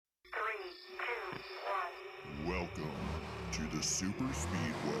to the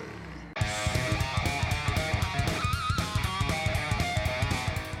SuperSpeedway.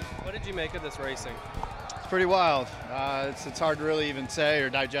 What did you make of this racing? It's pretty wild. It's hard to really even say or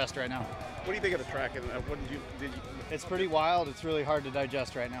digest right now. What do you think of the track? And what did you? It's pretty wild. It's really hard to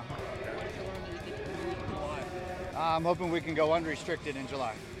digest right now. I'm hoping we can go unrestricted in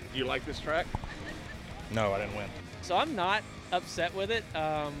July. Do you like this track? No, I didn't win. So I'm not upset with it.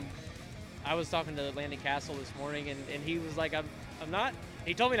 I was talking to Landon Castle this morning, and he was like, I'm not.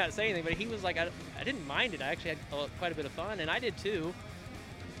 He told me not to say anything, but he was like, I didn't mind it. I actually had quite a bit of fun, and I did too.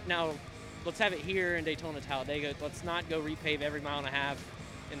 Now, let's have it here in Daytona, Talladega. Let's not go repave every mile and a half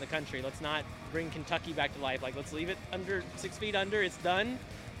in the country. Let's not bring Kentucky back to life. Like, let's leave it under 6 feet under. It's done.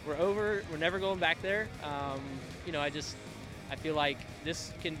 We're over. We're never going back there. I feel like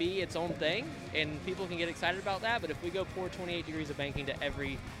this can be its own thing, and people can get excited about that. But if we go pour 28 degrees of banking to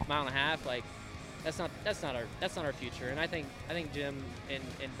every mile and a half, like that's not our future. And I think Jim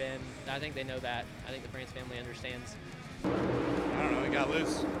and Ben, I think they know that. I think the France family understands. I don't know. It got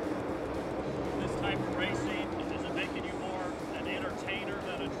loose. This type of racing, is it making you more an entertainer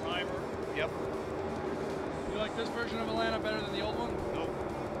than a driver? Yep. You like this version of Atlanta better than the old one? Nope.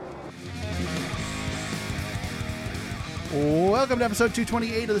 Welcome to episode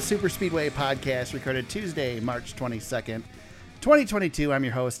 228 of the Super Speedway podcast, recorded Tuesday, March 22nd, 2022. I'm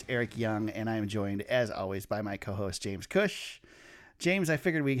your host, Eric Young, and I am joined, as always, by my co-host, James Cush. James, I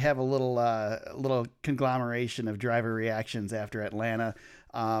figured we'd have a little conglomeration of driver reactions after Atlanta.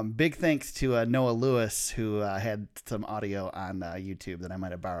 Big thanks to Noah Lewis, who had some audio on YouTube that I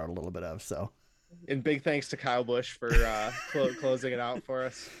might have borrowed a little bit of. And big thanks to Kyle Busch for closing it out for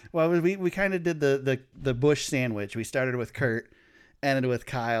us. Well, we kind of did the Busch sandwich. We started with Kurt, ended with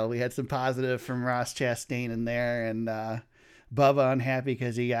Kyle. We had some positive from Ross Chastain in there, and Bubba unhappy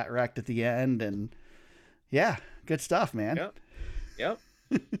because he got wrecked at the end. And yeah, good stuff, man. Yep.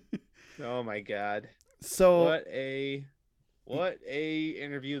 Oh my God. So what a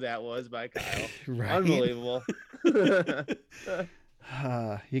interview that was by Kyle. Right? Unbelievable.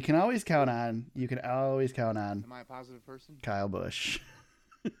 You can always count on. Am I a positive person? Kyle Busch.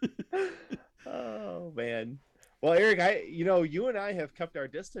 Oh man. Well, Eric, you and I have kept our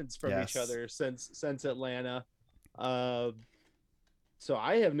distance from each other since Atlanta. So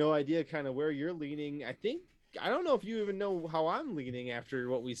I have no idea kind of where you're leaning. I don't know if you even know how I'm leaning after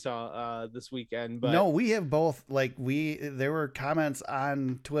what we saw this weekend. But no, we have both. There were comments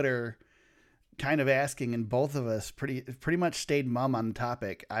on Twitter kind of asking, and both of us pretty much stayed mum on the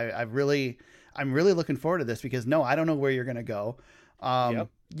topic. I'm really looking forward to this because I don't know where you're going to go.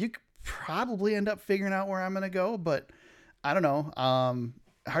 You could probably end up figuring out where I'm going to go, but I don't know.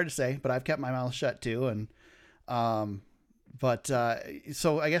 Hard to say, but I've kept my mouth shut too. And,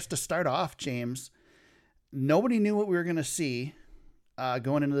 so I guess to start off, James, nobody knew what we were going to see,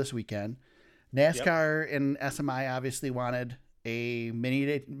 going into this weekend. NASCAR and SMI obviously wanted a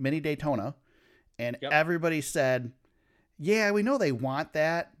mini Daytona. And everybody said, yeah, we know they want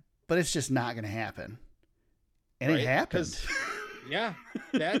that, but it's just not going to happen. And it happened. Yeah,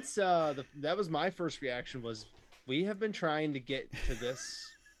 that's that was my first reaction. Was we have been trying to get to this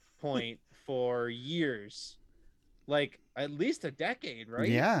point for years, like at least a decade, right?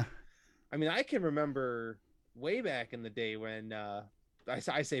 Yeah. I mean, I can remember way back in the day when I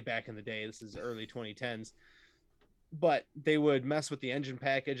say back in the day, this is early 2010s. But they would mess with the engine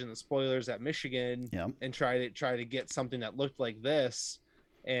package and the spoilers at Michigan and try to get something that looked like this,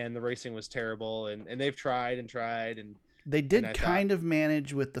 and the racing was terrible. And they've tried and they did kind of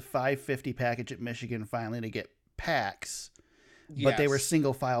manage with the 550 package at Michigan finally to get packs, but they were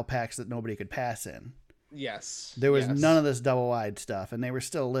single file packs that nobody could pass in. Yes, there was none of this double wide stuff, and they were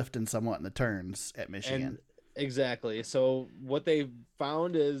still lifting somewhat in the turns at Michigan. And exactly. So what they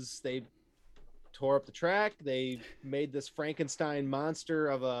found is they tore up the track. They made this Frankenstein monster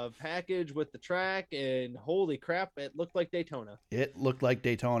of a package with the track, and holy crap, it looked like Daytona.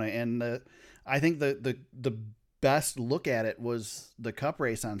 And I think the best look at it was the Cup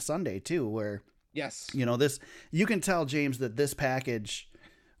race on Sunday too, where you can tell, James, that this package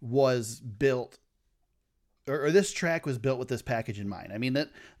was built, or this track was built with this package in mind. I mean, that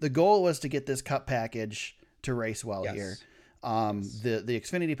the goal was to get this Cup package to race well here. The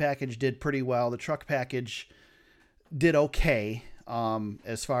Xfinity package did pretty well. The truck package did okay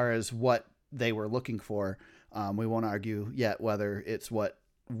as far as what they were looking for. We won't argue yet whether it's what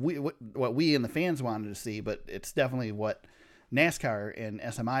we and the fans wanted to see, but it's definitely what NASCAR and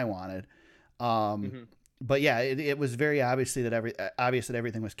SMI wanted. But yeah, it was very obvious that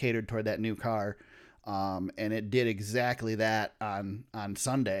everything was catered toward that new car, and it did exactly that on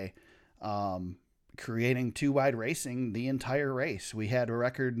Sunday. creating two wide racing the entire race. We had a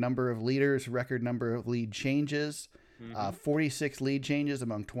record number of leaders, record number of lead changes, 46 lead changes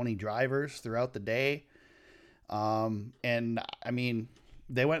among 20 drivers throughout the day. And I mean,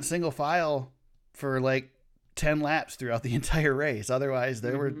 they went single file for like 10 laps throughout the entire race. Otherwise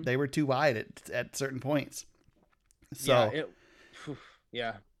they were too wide at certain points. So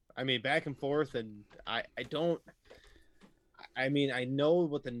yeah, I mean, back and forth, and I know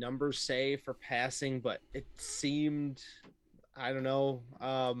what the numbers say for passing, but it seemed, I don't know.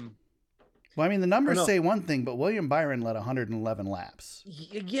 Well, I mean, the numbers say one thing, but William Byron led 111 laps.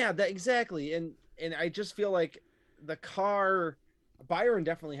 Yeah, that exactly. And I just feel like Byron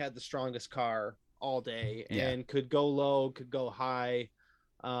definitely had the strongest car all day and could go low, could go high.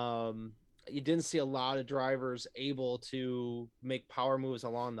 You didn't see a lot of drivers able to make power moves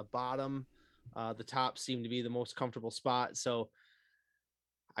along the bottom. The top seemed to be the most comfortable spot. So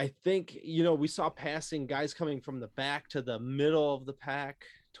I think, we saw passing guys coming from the back to the middle of the pack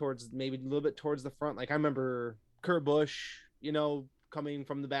towards maybe a little bit towards the front. Like I remember Kurt Busch, coming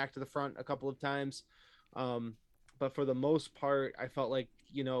from the back to the front a couple of times. But for the most part, I felt like,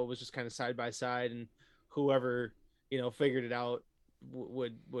 it was just kind of side by side, and whoever, figured it out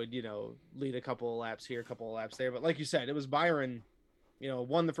would lead a couple of laps here, a couple of laps there. But like you said, it was Byron,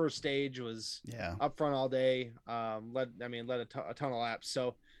 won the first stage, was up front all day, led a ton of laps.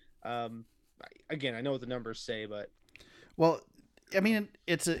 So again, I know what the numbers say, but I mean,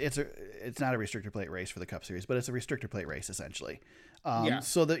 it's not a restrictor plate race for the Cup Series, but it's a restrictor plate race essentially.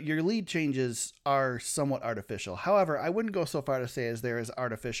 So that your lead changes are somewhat artificial. However, I wouldn't go so far to say as they're as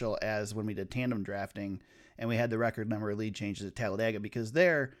artificial as when we did tandem drafting and we had the record number of lead changes at Talladega, because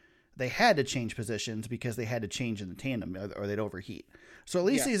they had to change positions because they had to change in the tandem or they'd overheat. So at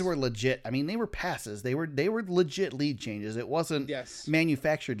least these were legit. I mean, they were passes. They were legit lead changes. It wasn't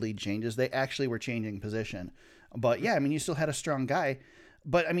manufactured lead changes. They actually were changing position. But yeah, I mean, you still had a strong guy.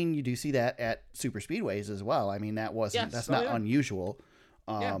 But I mean, you do see that at super speedways as well. I mean, that's not unusual.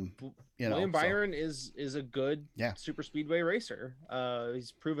 William Byron is a good super speedway racer.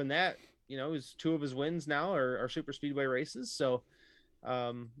 He's proven that. His two of his wins now are super speedway races. So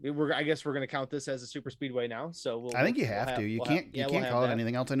I guess we're going to count this as a super speedway now. So I think you have to. You can't call it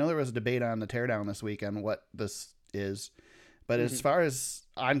anything else. I know there was a debate on the teardown this week on what this is, but as far as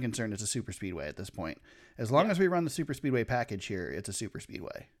I'm concerned, it's a super speedway at this point. As long as we run the super speedway package here, it's a super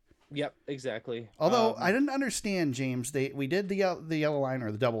speedway. Yep, exactly. Although I didn't understand, James, we did the yellow line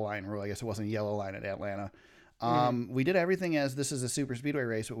or the double line rule. I guess it wasn't a yellow line at Atlanta. We did everything as this is a super speedway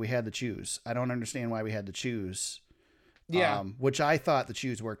race, but we had to choose. I don't understand why we had to choose. Which I thought the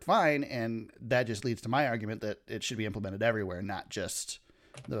choose worked fine, and that just leads to my argument that it should be implemented everywhere, not just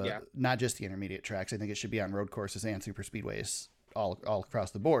the intermediate tracks. I think it should be on road courses and super speedways all across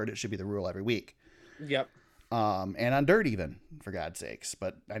the board. It should be the rule every week. Yep. And on dirt even, for God's sakes.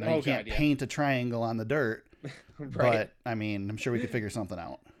 But I know you can't paint a triangle on the dirt. Right. But I mean, I'm sure we could figure something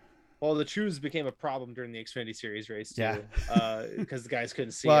out. Well, the choose became a problem during the Xfinity Series race too, because the guys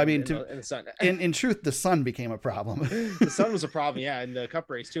couldn't see. Well, I mean, in the sun. in truth, the sun became a problem. The sun was a problem, in the Cup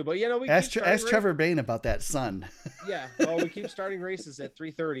race too. But we ask Trevor Bain about that sun. Yeah, well, we keep starting races at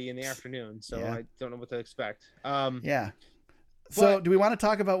 3:30 in the afternoon, so I don't know what to expect. So, do we want to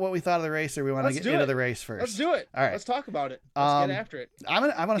talk about what we thought of the race, or we want to get into the race first? Let's do it. All right, let's talk about it. Let's get after it.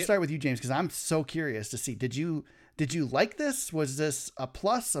 I'm gonna start with you, James, because I'm so curious to see. Did you like this? Was this a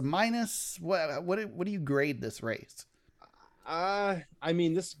plus, a minus? What do you grade this race? I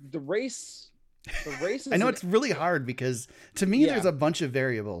mean, the race. Is I know it's really hard because to me, there's a bunch of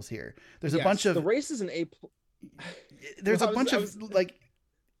variables here. There's a bunch of the race is an A. There's a bunch of like.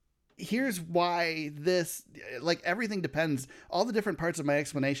 Here's why this, like, everything depends. All the different parts of my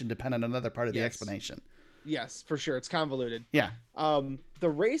explanation depend on another part of the explanation. Yes, for sure. It's convoluted. Yeah. The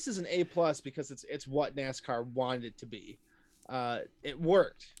race is an A+ because it's what NASCAR wanted it to be. It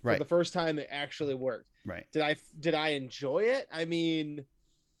worked. Right. For the first time, it actually worked. Right. Did I enjoy it? I mean,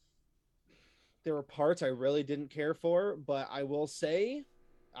 there were parts I really didn't care for, but I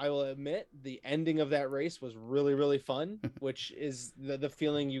will admit the ending of that race was really, really fun, which is the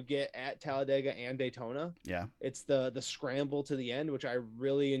feeling you get at Talladega and Daytona. Yeah. It's the scramble to the end, which I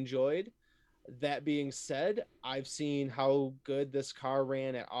really enjoyed. That being said, I've seen how good this car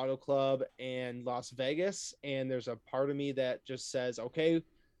ran at Auto Club and Las Vegas, and there's a part of me that just says, okay,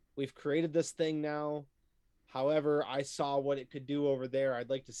 we've created this thing now. However, I saw what it could do over there. I'd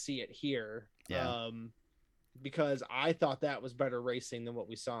like to see it here. Yeah. Because I thought that was better racing than what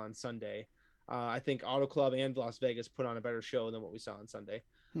we saw on Sunday. I think Auto Club and Las Vegas put on a better show than what we saw on Sunday.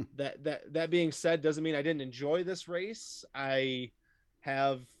 That being said, doesn't mean I didn't enjoy this race. I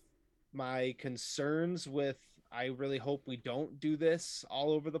have my concerns with, I really hope we don't do this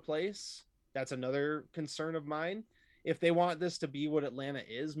all over the place. That's another concern of mine. If they want this to be what Atlanta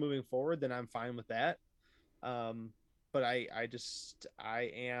is moving forward, then I'm fine with that. But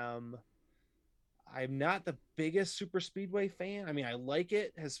I'm not the biggest super speedway fan. I mean, I like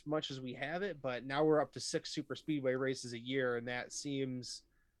it as much as we have it, but now we're up to 6 super speedway races a year, and that seems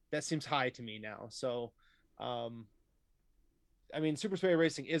high to me now. So, I mean, super speedway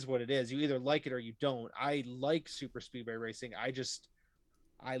racing is what it is. You either like it or you don't. I like super speedway racing. I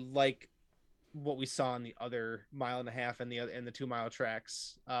like what we saw in the other 1.5 miles and the 2 mile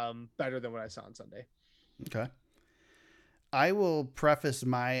tracks better than what I saw on Sunday. Okay. I will preface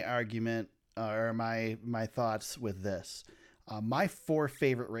my argument or my thoughts with this. My 4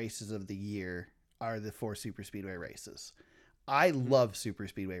 favorite races of the year are the 4 super speedway races. I love super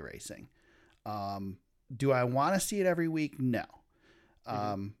speedway racing. Do I want to see it every week? No.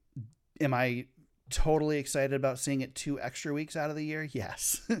 Am I totally excited about seeing it 2 extra weeks out of the year?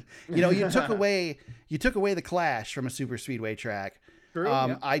 Yes. You took away the Clash from a super speedway track. True,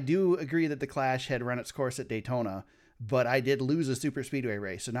 yeah. I do agree that the Clash had run its course at Daytona, but I did lose a super speedway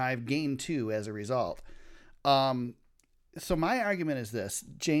race, and I've gained 2 as a result. So my argument is this,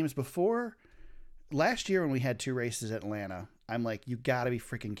 James, before last year when we had 2 races at Atlanta, I'm like, you gotta be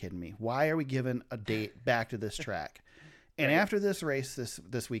freaking kidding me. Why are we giving a date back to this track? And Right. after this race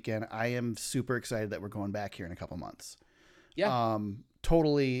this weekend, I am super excited that we're going back here in a couple months. Yeah.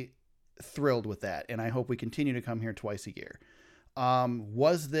 Totally thrilled with that. And I hope we continue to come here twice a year.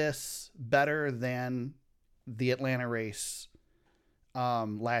 Was this better than the Atlanta race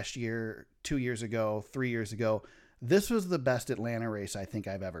last year, 2 years ago, 3 years ago? This was the best Atlanta race I think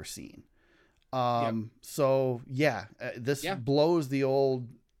I've ever seen. So yeah, this blows the old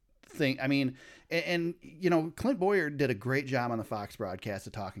thing. I mean, and Clint Boyer did a great job on the Fox broadcast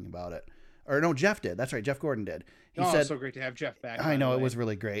of talking about it. Or no, Jeff did. That's right. Jeff Gordon did. He said, so great to have Jeff back. I know, it was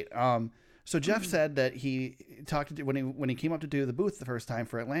really great. So Jeff said that he talked to, when he came up to do the booth the first time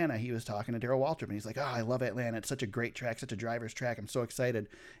for Atlanta, he was talking to Darrell Waltrip, and he's like, "Oh, I love Atlanta. It's such a great track, such a driver's track. I'm so excited."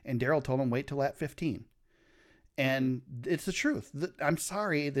 And Darrell told him, "Wait till lap 15." And it's the truth. I'm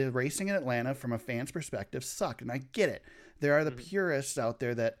sorry, the racing in Atlanta from a fan's perspective sucked, and I get it. There are the purists out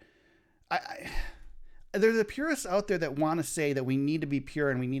there that there are the purists out there that want to say that we need to be pure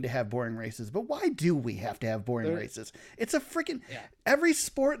and we need to have boring races. But why do we have to have boring races? It's a freaking every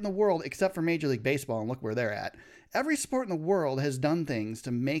sport in the world except for Major League Baseball, and look where they're at. Every sport in the world has done things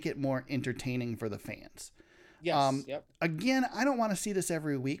to make it more entertaining for the fans. Yes. Again, I don't want to see this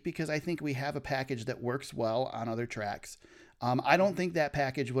every week because I think we have a package that works well on other tracks. I don't think that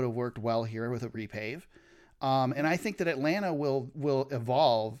package would have worked well here with a repave. And I think that Atlanta will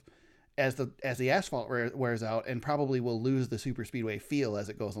evolve as the asphalt wears out, and probably will lose the super speedway feel as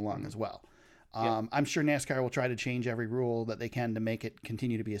it goes along as well. I'm sure NASCAR will try to change every rule that they can to make it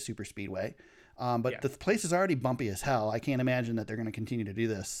continue to be a super speedway. But the place is already bumpy as hell. I can't imagine that they're going to continue to do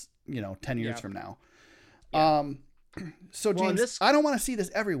this, 10 years from now. So James, I don't want to see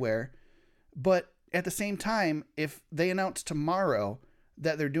this everywhere, but at the same time, if they announce tomorrow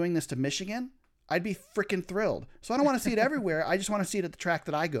that they're doing this to Michigan, I'd be freaking thrilled. So I don't want to see it everywhere. I just want to see it at the track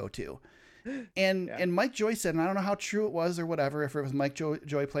that I go to. And Mike Joy said, and I don't know how true it was or whatever, if it was Mike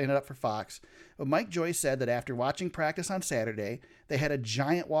Joy playing it up for Fox, but Mike Joy said that after watching practice on Saturday, they had a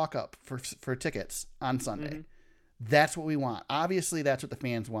giant walk up for tickets on Sunday. That's what we want. Obviously, that's what the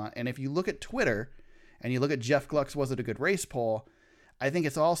fans want. And if you look at Twitter and you look at Jeff Gluck's Was It a Good Race poll, I think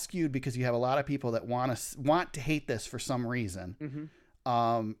it's all skewed because you have a lot of people that want to hate this for some reason.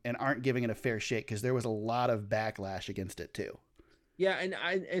 And aren't giving it a fair shake because there was a lot of backlash against it too. Yeah,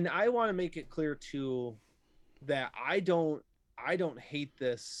 and I want to make it clear too that I don't hate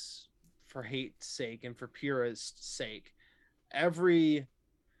this for hate's sake and for purist's sake.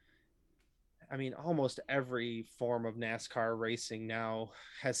 Almost every form of NASCAR racing now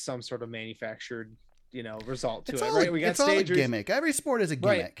has some sort of manufactured, result to it, right? We got it's all a gimmick. Every sport is a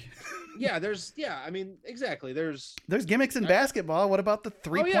gimmick. Right. Exactly. There's gimmicks in basketball. What about the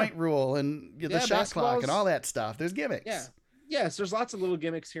 3-point rule and the shot clock and all that stuff? There's gimmicks. Yeah. Yes, there's lots of little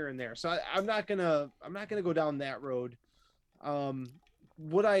gimmicks here and there. So I'm not gonna go down that road.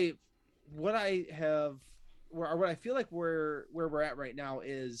 What I feel like where we're at right now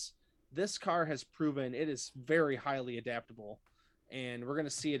is this car has proven it is very highly adaptable. And we're going to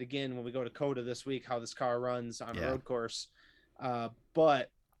see it again when we go to COTA this week, how this car runs on a road course.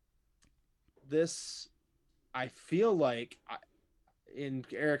 But this, I feel like,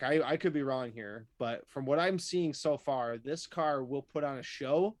 Eric, I could be wrong here, but from what I'm seeing so far, this car will put on a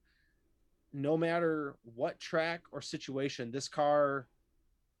show no matter what track or situation. This car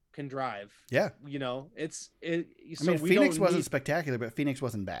can drive. Yeah. You know, so I mean, Phoenix wasn't spectacular, but Phoenix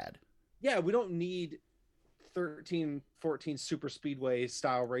wasn't bad. Yeah, we don't need 13, 14 super speedway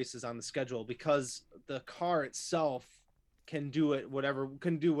style races on the schedule because the car itself can do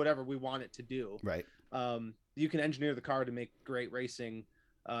whatever we want it to do. Right. You can engineer the car to make great racing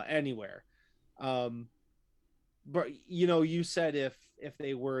anywhere. But you know, you said if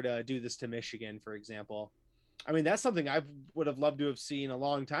they were to do this to Michigan, for example, I mean, that's something I would have loved to have seen a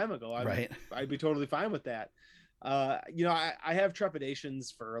long time ago. I'd be totally fine with that. You know, I have trepidations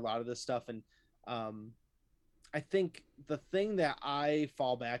for a lot of this stuff, and I think the thing that I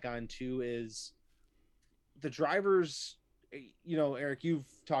fall back on too is the drivers. You know, Eric, you've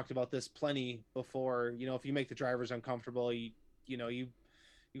talked about this plenty before. You know, if you make the drivers uncomfortable, you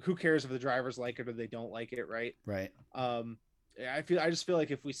who cares if the drivers like it or they don't like it, right? Right. I just feel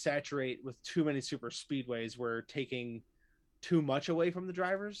like if we saturate with too many super speedways, we're taking too much away from the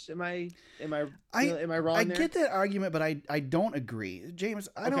drivers. Am I wrong? I get that argument, but I don't agree, James.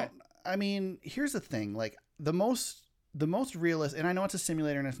 I mean, here's the thing: like the most realistic, and I know it's a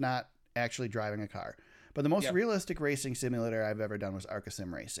simulator and it's not actually driving a car, but the most realistic racing simulator I've ever done was Arca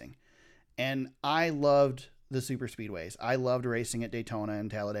Sim Racing, and I loved the super speedways. I loved racing at Daytona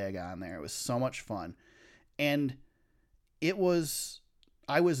and Talladega on there. It was so much fun, and I was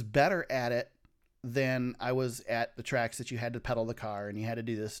better at it than I was at the tracks that you had to pedal the car and you had to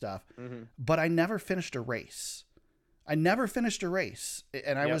do this stuff. Mm-hmm. But I never finished a race. And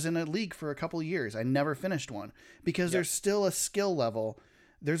I was in a league for a couple of years. I never finished one because there's still a skill level.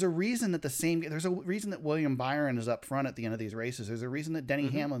 There's a reason that William Byron is up front at the end of these races. There's a reason that Denny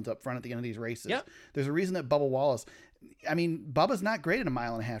Hamlin's up front at the end of these races. Yep. There's a reason that Bubba Wallace, I mean, Bubba's not great at a 1.5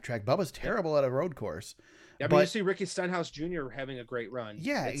 mile track. Bubba's terrible at a road course. Yeah, but you see Ricky Stenhouse Jr. having a great run.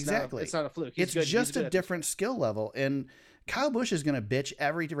 Yeah, exactly. It's not a fluke. It's just a different skill level. And Kyle Busch is going to bitch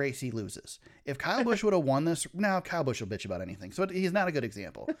every race he loses. If Kyle Busch would have won this, now Kyle Busch will bitch about anything. So he's not a good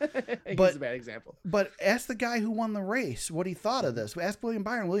example. He's a bad example. But ask the guy who won the race what he thought of this. Ask William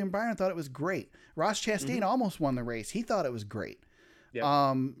Byron. William Byron thought it was great. Ross Chastain almost won the race. He thought it was great. Yep.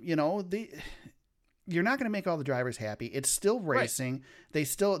 You know, you're not going to make all the drivers happy. It's still racing.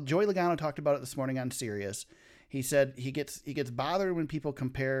 Right. Joey Logano talked about it this morning on Sirius. He said he gets bothered when people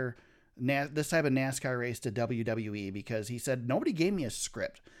compare this type of NASCAR race to WWE because he said nobody gave me a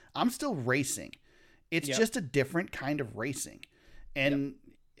script. I'm still racing. It's just a different kind of racing. And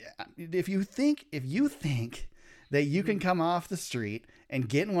if you think that you can come off the street and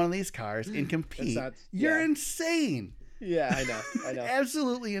get in one of these cars and compete, you're insane. Yeah, I know.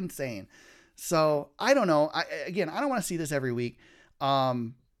 Absolutely insane. So I don't know. I don't want to see this every week.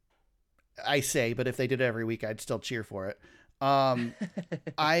 I say, but if they did it every week, I'd still cheer for it.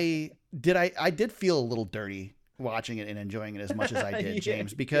 I did feel a little dirty watching it and enjoying it as much as I did,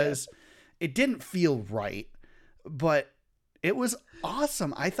 James, because it didn't feel right, but it was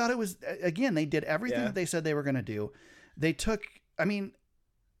awesome. I thought it was, again, they did everything that they said they were going to do. They took, I've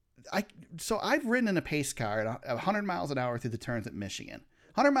ridden in a pace car at 100 miles an hour through the turns at Michigan.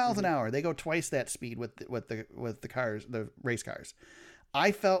 100 miles an hour. They go twice that speed with the cars, the race cars.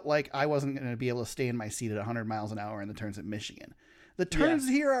 I felt like I wasn't going to be able to stay in my seat at 100 miles an hour in the turns at Michigan. The turns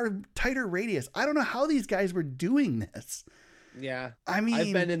here are tighter radius. I don't know how these guys were doing this. Yeah. I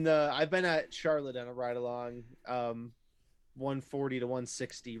mean, I've been at Charlotte on a ride along 140 to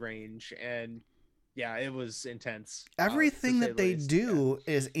 160 range, and yeah, it was intense. Everything that they do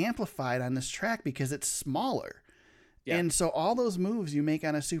is amplified on this track because it's smaller. Yeah. And so all those moves you make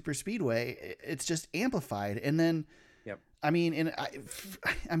on a super speedway, it's just amplified. And then, I mean,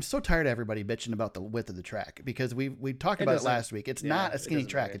 I'm so tired of everybody bitching about the width of the track because we talked about it last week. It's not a skinny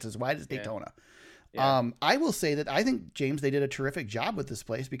track. Matter. It's as wide as Daytona. Yeah. I will say that I think, James, they did a terrific job with this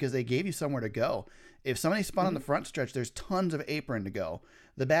place because they gave you somewhere to go. If somebody spun on the front stretch, there's tons of apron to go.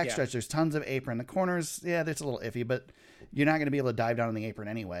 The back stretch, there's tons of apron. The corners, that's a little iffy, but you're not going to be able to dive down on the apron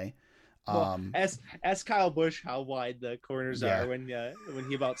anyway. Well, ask Kyle Busch how wide the corners are when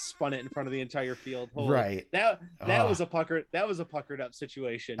he about spun it in front of the entire field. Right. That was a puckered up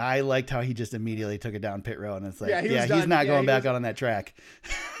situation. I liked how he just immediately took it down pit road, and it's like, he's not going back out on that track.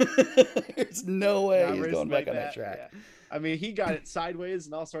 There's no way he's going back on that track. Yeah. I mean, he got it sideways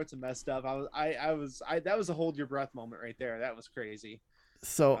and all sorts of messed up. That was a hold your breath moment right there. That was crazy.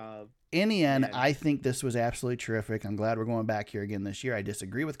 So in the end, I think this was absolutely terrific. I'm glad we're going back here again this year. I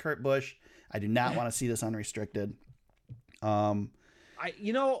disagree with Kurt Busch. I do not want to see this unrestricted. I'll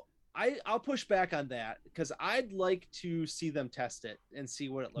push back on that because I'd like to see them test it and see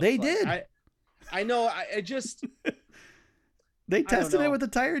what it looks like. They did. I know. I just they tested it with the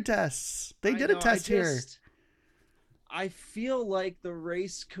tire tests. They did a test here. I feel like the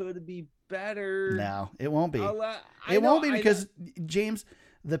race could be better. No, it won't be. It won't be because James,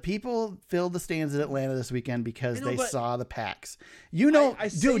 the people filled the stands at Atlanta this weekend because they saw the packs. You know,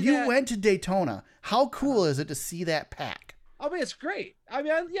 dude, you went to Daytona. How cool is it to see that pack? I mean, it's great. I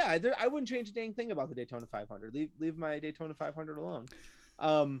mean, I wouldn't change a dang thing about the Daytona 500. Leave my Daytona 500 alone.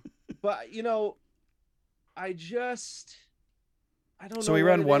 But you know, I don't know. So we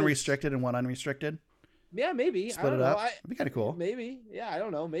run one restricted and one unrestricted. Yeah, maybe. Split it up. That'd be kind of cool. Maybe. Yeah, I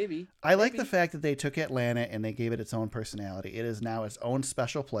don't know. Maybe. I like the fact that they took Atlanta and they gave it its own personality. It is now its own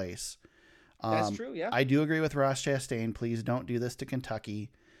special place. That's true. Yeah. I do agree with Ross Chastain. Please don't do this to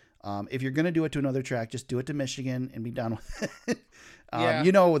Kentucky. If you're going to do it to another track, just do it to Michigan and be done with it.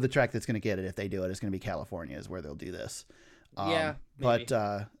 You know, the track that's going to get it if they do it is going to be California is where they'll do this. Maybe. But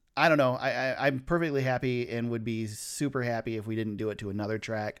I don't know. I'm perfectly happy and would be super happy if we didn't do it to another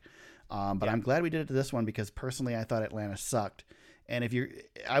track. But I'm glad we did it to this one because personally I thought Atlanta sucked. And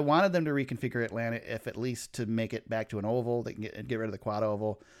I wanted them to reconfigure Atlanta, if at least to make it back to an oval. They can get rid of the quad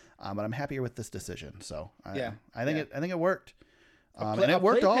oval. But I'm happier with this decision. So I think it worked. And it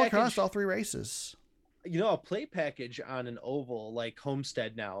worked all across all three races. You know, a play package on an oval like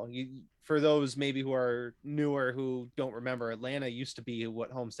Homestead now. For those maybe who are newer who don't remember, Atlanta used to be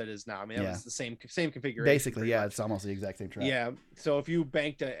what Homestead is now. I mean, it was the same configuration. Basically, yeah, it's almost the exact same track. Yeah. So if you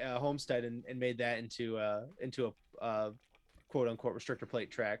banked a Homestead and made that into a quote unquote restrictor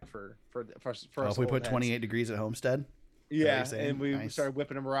plate track for if we put 28 degrees at Homestead. Yeah, and we started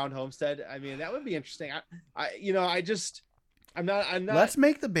whipping them around Homestead. I mean, that would be interesting. I'm not. Let's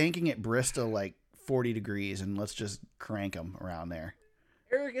make the banking at Bristol like 40 degrees and let's just crank them around there.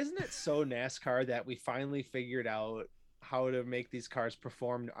 Eric, isn't it so NASCAR that we finally figured out how to make these cars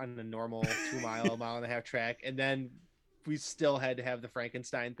perform on a normal 2-mile track, and then we still had to have the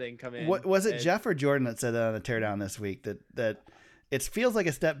Frankenstein thing come in? What was it, Jeff or Jordan that said that on the teardown this week? That it feels like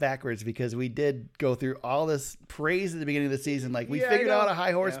a step backwards because we did go through all this praise at the beginning of the season, like we figured out a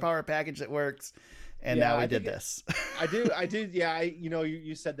high horsepower package that works. And now we did this. I did. Yeah.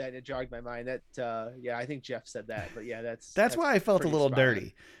 You said that and it jogged my mind that, I think Jeff said that, but yeah, that's why I felt a little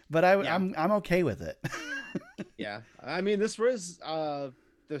dirty, but I'm okay with it. Yeah. I mean, this race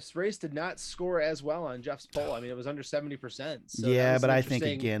did not score as well on Jeff's poll. I mean, it was under 70%. So yeah, but I think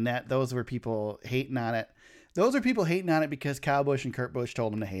again, those were people hating on it. Those are people hating on it because Kyle Busch and Kurt Busch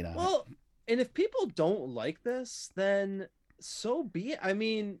told them to hate on it. Well, and if people don't like this, then so be it. I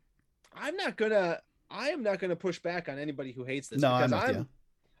mean, I am not gonna push back on anybody who hates this. No, because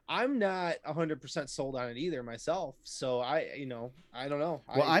I'm not 100% sold on it either myself. So I don't know.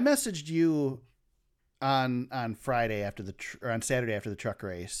 Well, I messaged you on Friday or on Saturday after the truck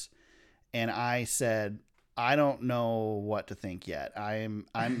race, and I said I don't know what to think yet. I'm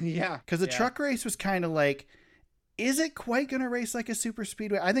because the truck race was kind of like, is it quite going to race like a super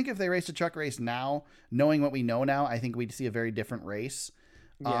speedway? I think if they raced a truck race now, knowing what we know now, I think we'd see a very different race.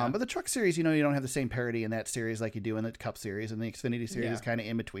 Yeah. But the truck series, you don't have the same parity in that series like you do in the Cup series, and the Xfinity series is kind of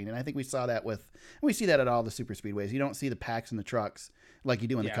in between. And I think we see that at all the super speedways. You don't see the packs in the trucks like you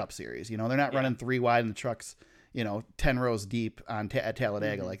do in the Cup series. They're not running 3 wide in the trucks, 10 rows deep at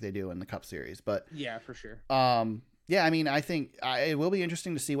Talladega like they do in the Cup series. But yeah, for sure. I mean, I think it will be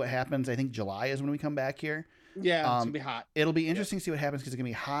interesting to see what happens. I think July is when we come back here. Yeah, it's gonna be hot. It'll be interesting to see what happens because it's gonna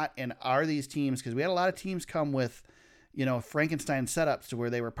be hot. And are these teams? Because we had a lot of teams come with Frankenstein setups to where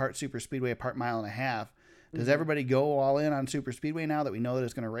they were part super speedway, part mile and a half. Does everybody go all in on super speedway now that we know that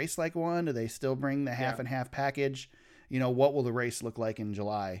it's going to race like one? Do they still bring the half and half package? What will the race look like in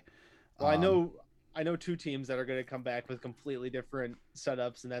July? Well, I know 2 teams that are going to come back with completely different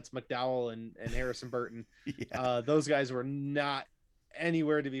setups, and that's McDowell and Harrison Burton. Those guys were not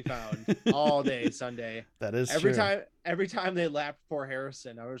anywhere to be found all day Sunday. That is every true. Every time they lapped poor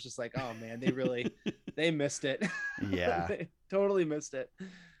Harrison, I was just like, oh man, they missed it. Yeah. They totally missed it.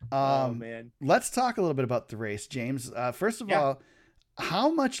 Oh man. Let's talk a little bit about the race, James. First of all, how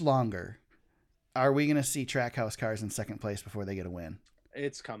much longer are we going to see Trackhouse cars in second place before they get a win?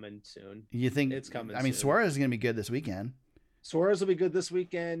 It's coming soon. You think it's coming? I mean, soon. Suarez is going to be good this weekend. Suarez will be good this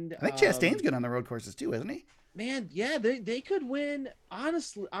weekend. I think Chastain's good on the road courses too, isn't he? Man, yeah, they could win.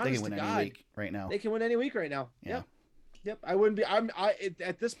 Honestly, they can win any week right now. They can win any week right now. Yeah. Yep. I wouldn't be.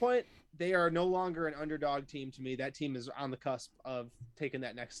 At this point, they are no longer an underdog team to me. That team is on the cusp of taking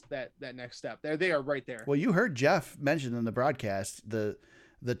that next step. They are right there. Well, you heard Jeff mention in the broadcast the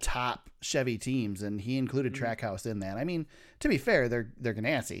top Chevy teams, and he included Trackhouse in that. I mean, to be fair, they're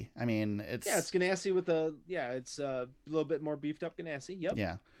Ganassi. I mean, it's Ganassi with it's a little bit more beefed up Ganassi. Yep.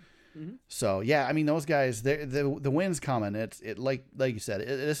 Yeah. Mm-hmm. So yeah, I mean, those guys, the win's coming. It like you said,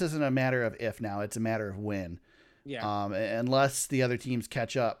 this isn't a matter of if now; it's a matter of when. Yeah. Unless the other teams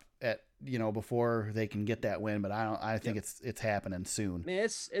catch up at before they can get that win, but I think it's happening soon. Man,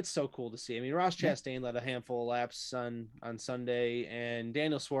 it's so cool to see. I mean, Ross Chastain led a handful of laps on Sunday, and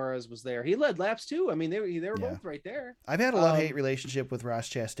Daniel Suarez was there. He led laps too. I mean, they were both right there. I've had a love-hate relationship with Ross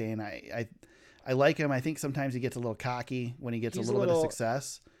Chastain. I like him. I think sometimes he gets a little cocky when he gets a little bit of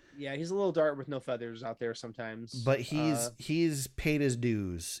success. Yeah, he's a little dart with no feathers out there sometimes. But he's paid his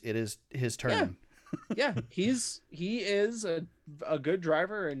dues. It is his turn. Yeah, he is a good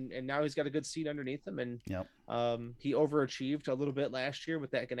driver, and now he's got a good seat underneath him, and he overachieved a little bit last year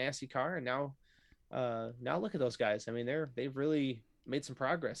with that Ganassi car, and now look at those guys. I mean, they've really made some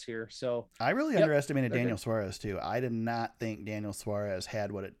progress here. So I really underestimated Daniel Suarez too. I did not think Daniel Suarez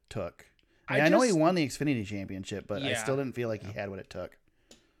had what it took. I know he won the Xfinity Championship, but I still didn't feel like he had what it took.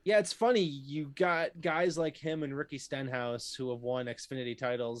 Yeah, it's funny. You got guys like him and Ricky Stenhouse who have won Xfinity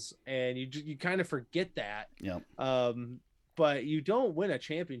titles, and you kind of forget that. Yeah. But you don't win a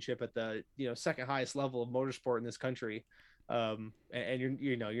championship at the second highest level of motorsport in this country, and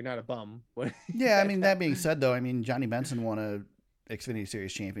you're not a bum. Yeah, I mean, that being said, though, I mean, Johnny Benson won a Xfinity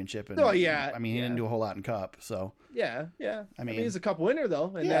Series championship, and I mean, he didn't do a whole lot in Cup, so yeah. I mean, he's a Cup winner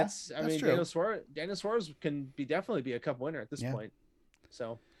though, and that's true. Daniel Suarez can definitely be a Cup winner at this point.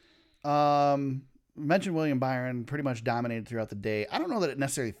 So. Mentioned William Byron pretty much dominated throughout the day. I don't know that it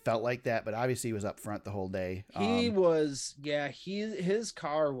necessarily felt like that, but obviously he was up front the whole day. His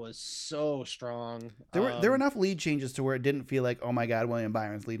car was so strong. There were enough lead changes to where it didn't feel like, oh my God, William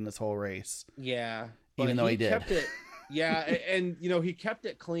Byron's leading this whole race. Yeah. Even though he did. Kept it, and he kept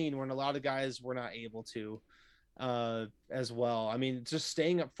it clean when a lot of guys were not able to. As well. I mean, just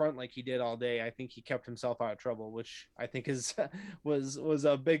staying up front like he did all day, I think he kept himself out of trouble, which I think was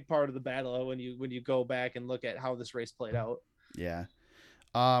a big part of the battle when you go back and look at how this race played out. Yeah.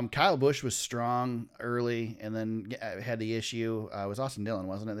 Kyle Busch was strong early and then had the issue. It was Austin Dillon,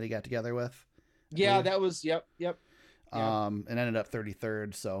 wasn't it, that he got together with? Yeah, that was yep. And ended up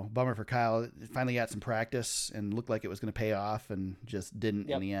 33rd. So bummer for Kyle. Finally got some practice and looked like it was going to pay off and just didn't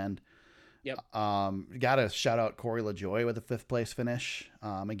in the end. Yep. Got to shout out Corey LaJoie with a 5th place finish.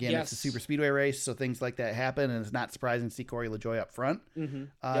 Again, it's a super speedway race, so things like that happen, and it's not surprising to see Corey LaJoie up front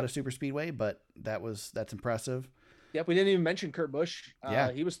at a super speedway, but that's impressive. Yep. We didn't even mention Kurt Busch.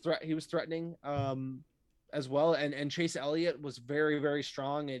 He was threatening as well, and Chase Elliott was very, very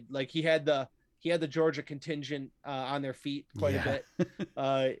strong. And like he had the Georgia contingent on their feet quite a bit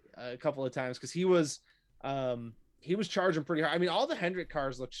a couple of times because he was charging pretty hard. I mean, all the Hendrick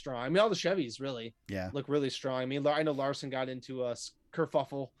cars look strong. I mean, all the Chevys really look really strong. I mean, I know Larson got into a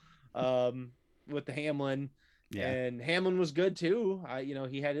kerfuffle with the Hamlin, and Hamlin was good too.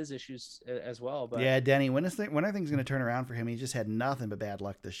 He had his issues as well. But Denny, when are things going to turn around for him? He just had nothing but bad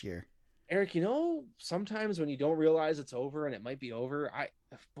luck this year. Eric, sometimes when you don't realize it's over and it might be over, I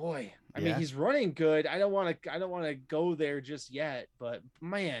mean, he's running good. I don't want to go there just yet, but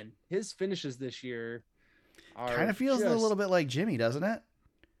man, his finishes this year. Kind of feels a little bit like Jimmy, doesn't it?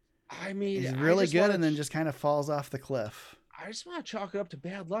 I mean, he's really good and then just kind of falls off the cliff. I just want to chalk it up to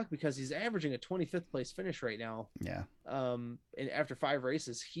bad luck because he's averaging a 25th place finish right now. Yeah. And after 5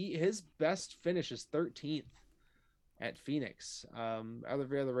 races, his best finish is 13th at Phoenix.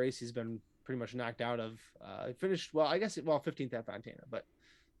 Every other race he's been pretty much knocked out of. He finished 15th at Fontana, but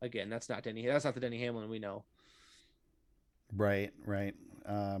again, that's not the Denny Hamlin we know. Right.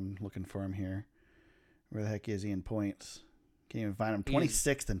 Looking for him here. Where the heck is he in points? Can't even find him.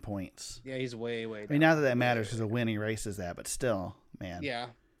 26th in points. Yeah, he's way down. I mean, not that matters because a winning race is that, but still, man. Yeah.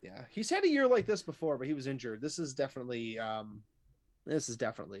 He's had a year like this before, but he was injured. This is definitely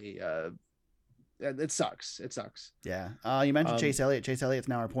it sucks. Yeah. You mentioned Chase Elliott. Chase Elliott's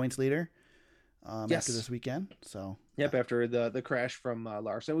now our points leader. After this weekend. So after the crash from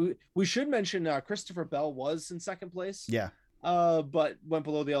Larson. We should mention Christopher Bell was in 2nd place. Yeah. But went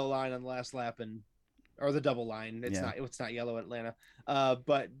below the yellow line on the last lap or the double line. It's not yellow at Atlanta.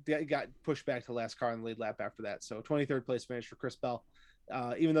 But got pushed back to the last car in the lead lap after that. So 23rd place finish for Chris Bell.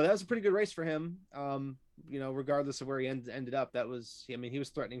 Even though that was a pretty good race for him, regardless of where he ended up, he was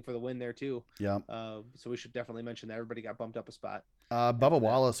threatening for the win there too. Yeah. So we should definitely mention that everybody got bumped up a spot. Bubba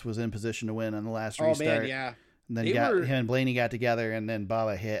Wallace was in position to win on the last restart. Oh man, yeah. And then him and Blaney got together, and then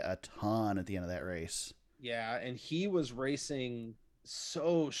Bubba hit a ton at the end of that race. Yeah, and he was racing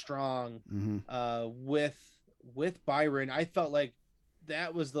so strong with Byron. I felt like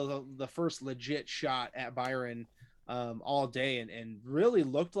that was the first legit shot at Byron all day, and really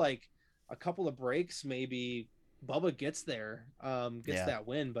looked like a couple of breaks maybe Bubba gets that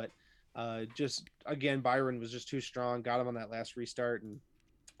win, but just again Byron was just too strong, got him on that last restart,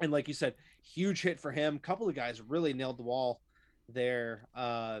 and like you said, huge hit for him. A couple of guys really nailed the wall there.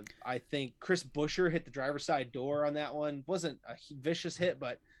 I think Chris Buescher hit the driver's side door on that one. Wasn't a vicious hit,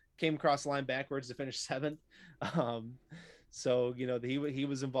 but came across the line backwards to finish 7th. So he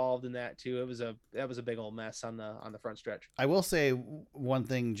was involved in that too. That was a big old mess on the front stretch. I will say one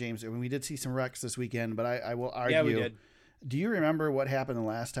thing, James. I mean, we did see some wrecks this weekend, but I will argue. Yeah, we did. Do you remember what happened the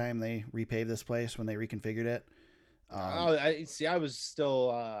last time they repaved this place when they reconfigured it? I was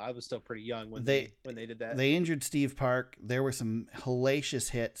still pretty young when they did that. They injured Steve Park. There were some hellacious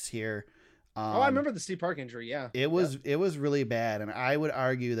hits here. I remember the Steve Park injury. Yeah, it was really bad, and I would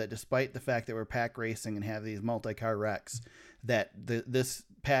argue that despite the fact that we're pack racing and have these multi-car wrecks, that this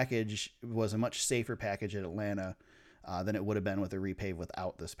package was a much safer package at Atlanta than it would have been with a repave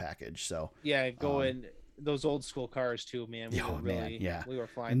without this package. So yeah, going those old school cars too, man. We were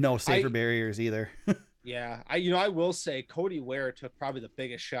flying. And no safer barriers either. Yeah, I will say Cody Ware took probably the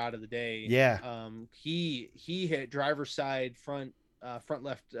biggest shot of the day. Yeah. He hit driver's side front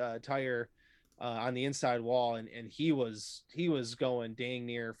left tire on the inside wall, and he was going dang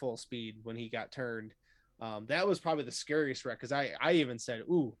near full speed when he got turned. That was probably the scariest wreck, because I even said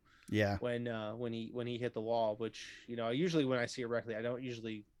ooh. Yeah. When he hit the wall, which usually when I see a wreck, I don't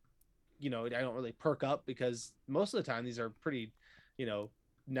usually I don't really perk up, because most of the time these are pretty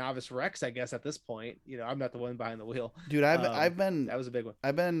novice wrecks, I guess, at this point. I'm not the one behind the wheel. Dude, I've been that was a big one.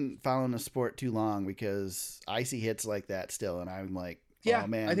 I've been following the sport too long, because I see hits like that still, and I'm like, yeah, oh,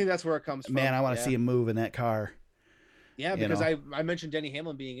 man, I think that's where it comes from. Man, I want to see him move in that car. Yeah, because I mentioned Denny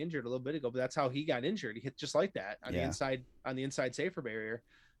Hamlin being injured a little bit ago, but that's how he got injured. He hit just like that on the inside safer barrier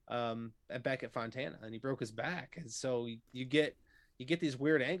back at Fontana, and he broke his back. And so you get these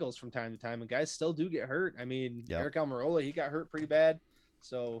weird angles from time to time, and guys still do get hurt. I mean, Eric Almirola, he got hurt pretty bad.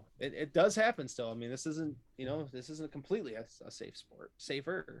 So it does happen still. I mean, this isn't completely a safe sport.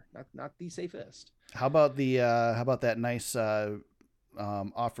 Safer, not the safest. How about that nice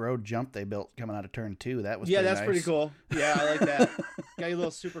off-road jump they built coming out of turn 2? That was that's nice. pretty cool. Yeah, I like that. Got your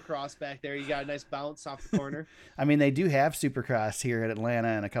little Supercross back there. You got a nice bounce off the corner. I mean, they do have Supercross here at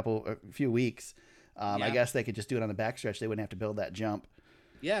Atlanta in a few weeks. I guess they could just do it on the backstretch. They wouldn't have to build that jump.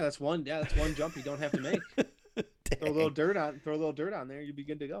 Yeah, that's one jump you don't have to make. Throw a little dirt on there, you'll be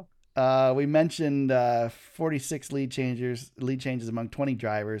good to go. We mentioned 46 lead changes among 20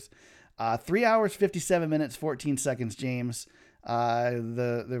 drivers. 3 hours, 57 minutes, 14 seconds, James.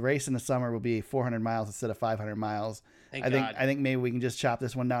 The race in the summer will be 400 miles instead of 500 miles. Thank God. I think maybe we can just chop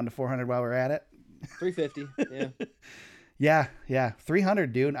this one down to 400 while we're at it. 350. Yeah. Yeah.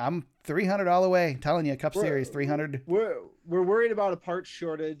 300, dude. I'm 300 all the way. Telling you, Cup Series 300. We're worried about a parts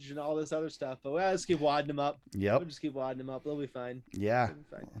shortage and all this other stuff, but we'll just keep wadding them up. Yep. We'll just keep wadding them up. They'll be fine. Yeah.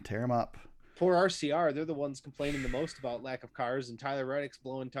 We'll tear them up. Poor RCR. They're the ones complaining the most about lack of cars, and Tyler Reddick's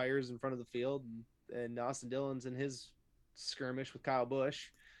blowing tires in front of the field, and Austin Dillon's in his skirmish with Kyle Busch.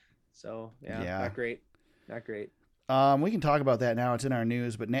 So not great. We can talk about that now. It's in our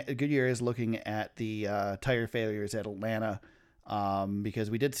news, but Goodyear is looking at the tire failures at Atlanta,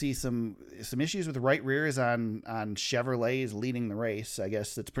 because we did see some issues with right rears on Chevrolets leading the race. I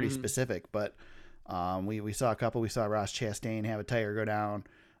guess it's pretty specific, but we saw a couple. We saw Ross Chastain have a tire go down.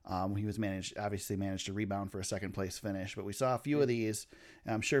 He was managed to rebound for a second place finish, but we saw a few of these.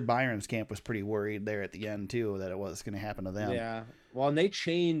 And I'm sure Byron's camp was pretty worried there at the end too, that it was going to happen to them. Yeah. Well, and they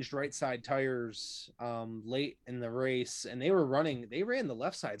changed right side tires late in the race, and they ran the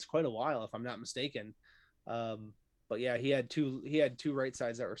left sides quite a while, if I'm not mistaken. But yeah, he had two right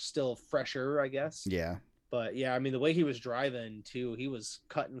sides that were still fresher, I guess. Yeah. But yeah, I mean, the way he was driving too, he was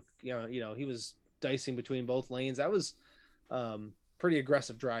cutting, he was dicing between both lanes. That was pretty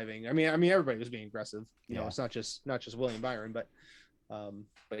aggressive driving. I mean, everybody was being aggressive. It's not just William Byron, but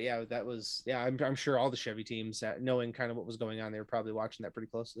yeah, that was, I'm sure all the Chevy teams, knowing kind of what was going on, they were probably watching that pretty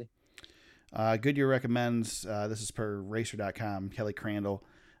closely. Goodyear recommends, this is per racer.com, Kelly Crandall.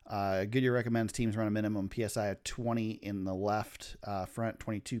 Goodyear recommends teams run a minimum PSI of 20 in the left front,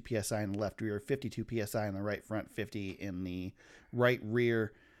 22 PSI in the left rear, 52 PSI in the right front, 50 in the right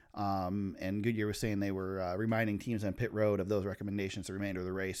rear. And Goodyear was saying they were reminding teams on pit road of those recommendations the remainder of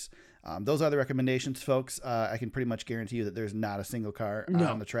the race. Those are the recommendations, folks. I can pretty much guarantee you that there's not a single car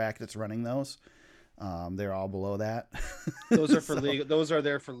on the track that's running those. They're all below that. Those are for legal. Those are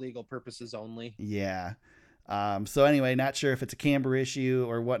there for legal purposes only. Yeah. So anyway, not sure if it's a camber issue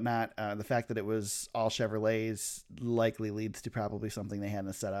or whatnot. The fact that it was all Chevrolets likely leads to probably something they had in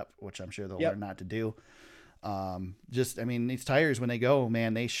the setup, which I'm sure they'll learn not to do. These tires, when they go,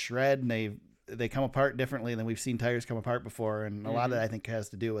 man, they shred and they come apart differently than we've seen tires come apart before. And a lot of that, I think, has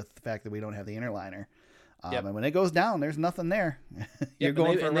to do with the fact that we don't have the interliner. And when it goes down, there's nothing there. You're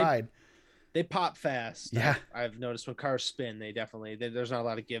going for a ride. They pop fast. Yeah. I've noticed when cars spin, there's not a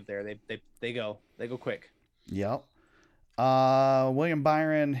lot of give there. They go quick. Yep. William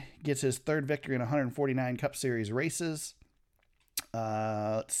Byron gets his third victory in 149 Cup Series races.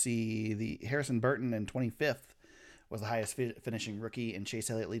 Let's see. The Harrison Burton in 25th was the highest finishing rookie, and Chase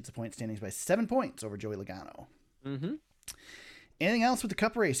Elliott leads the point standings by 7 points over Joey Logano. Mm-hmm. Anything else with the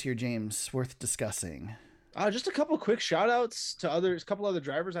Cup race here, James, worth discussing? Just a couple of quick shout outs to a couple other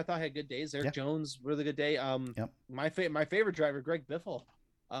drivers I thought had good days. Eric Jones, really good day. My favorite driver, Greg Biffle,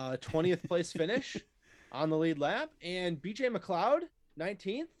 20th place finish on the lead lap, and BJ McLeod,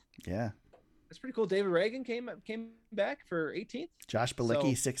 19th. Yeah. That's pretty cool. David Reagan came back for 18th. Josh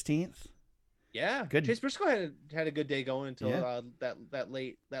Balicki, 16th. Yeah. Good. Chase Briscoe had a good day going until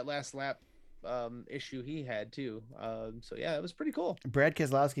that last lap issue he had too. So yeah, it was pretty cool. Brad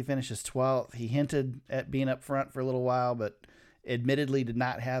Keselowski finishes 12th. He hinted at being up front for a little while, but admittedly did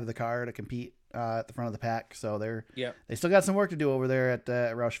not have the car to compete at the front of the pack. So they still got some work to do over there at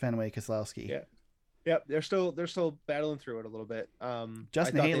Roush Fenway. Keselowski. Yeah. Yep, they're still battling through it a little bit.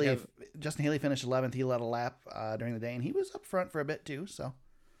 Justin Haley finished 11th. He led a lap during the day, and he was up front for a bit too. So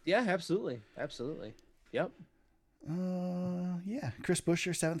yeah, absolutely. Yep. Yeah, Chris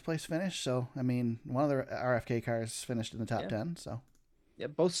Buescher, 7th place finish. So I mean, one of the RFK cars finished in the top 10. So yeah,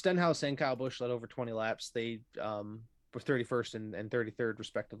 both Stenhouse and Kyle Busch led over 20 laps. They were 31st and 33rd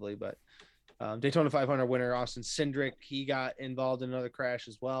respectively. But Daytona 500 winner Austin Cindric, he got involved in another crash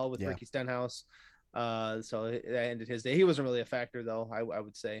as well with Ricky Stenhouse. So that ended his day. He wasn't really a factor though, I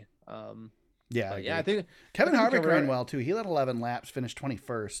would say. I think Kevin Harvick ran well too. He led 11 laps, finished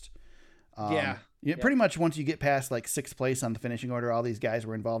 21st. Pretty much once you get past like 6th place on the finishing order, all these guys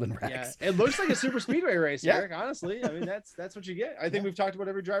were involved in wrecks. Yeah, it looks like a super speedway race, Eric. Honestly, I mean that's what you get. I think we've talked about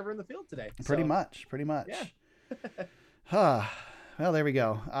every driver in the field today. Pretty much. Yeah. Well, there we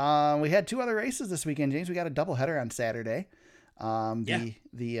go. We had 2 other races this weekend, James. We got a doubleheader on Saturday. The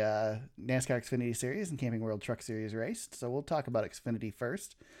NASCAR Xfinity Series and Camping World Truck Series raced. So we'll talk about Xfinity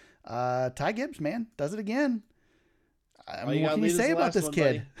first. Ty Gibbs, man, does it again. What can you say about this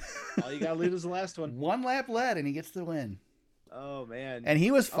kid? All you got to lead is the last one. 1 lap led, and he gets the win. Oh, man. And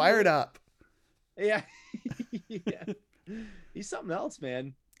he was fired up. Yeah. He's something else,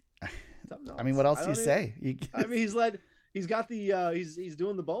 man. Something else. I mean, what else do you say? I mean, he's got the he's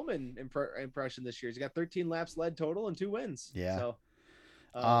doing the Bowman impression this year. He's got 13 laps led total and 2 wins. Yeah. So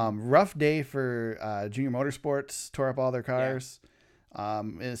rough day for Junior Motorsports. Tore up all their cars.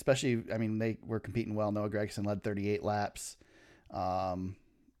 Especially, I mean, they were competing well. Noah Gragson led 38 laps. I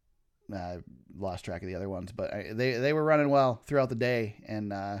lost track of the other ones, but they were running well throughout the day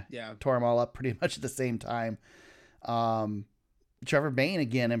and tore them all up pretty much at the same time. Trevor Bayne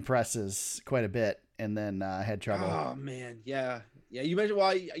again impresses quite a bit, and then had trouble. Oh man, yeah. You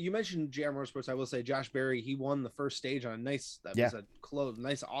mentioned JR Motorsports. I will say Josh Berry, he won the first stage on was a close,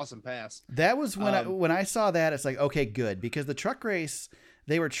 nice, awesome pass. That was when I saw that, it's like, okay, good, because the truck race,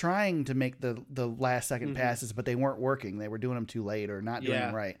 they were trying to make the last second passes, but they weren't working. They were doing them too late or not doing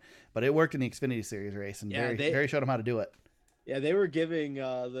them right. But it worked in the Xfinity Series race, and Barry showed them how to do it. Yeah, they were giving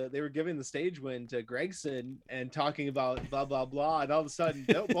the stage win to Gregson and talking about blah blah blah, and all of a sudden,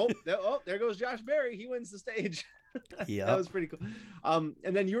 there goes Josh Berry. He wins the stage. Yeah, that was pretty cool. And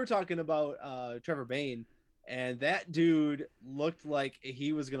then you were talking about Trevor Bayne, and that dude looked like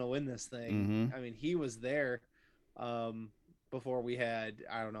he was gonna win this thing. Mm-hmm. I mean, he was there before we had,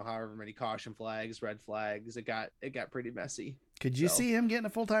 I don't know, however many caution flags, red flags. It got pretty messy. Could you see him getting a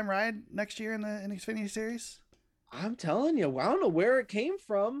full-time ride next year in the Xfinity Series? I'm telling you, I don't know where it came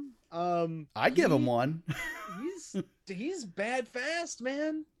from. I'd give him one. he's bad fast,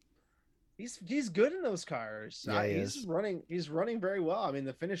 man. He's good in those cars. Yeah, he's running very well. I mean,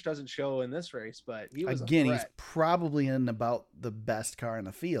 the finish doesn't show in this race, but he was again. He's probably in about the best car in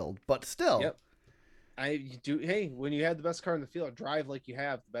the field, but still. Yep. Hey, when you have the best car in the field, drive like you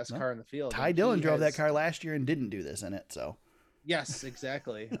have the best car in the field. Ty Dillon drove that car last year and didn't do this in it. So. Yes,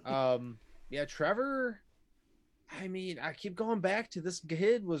 exactly. Yeah, Trevor. I mean, I keep going back to this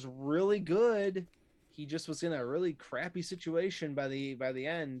kid was really good. He just was in a really crappy situation by the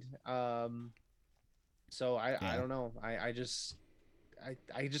end. So I don't know. I just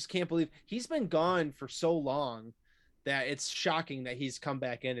can't believe he's been gone for so long that it's shocking that he's come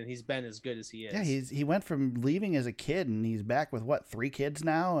back in and he's been as good as he is. Yeah, he went from leaving as a kid and he's back with 3 kids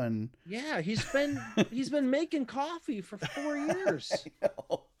now, and yeah, he's been making coffee for 4 years.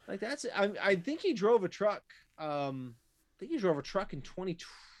 Like that's I think he drove a truck. I think he drove a truck in 20.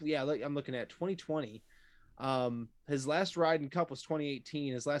 Yeah, I'm looking at 2020. His last ride in Cup was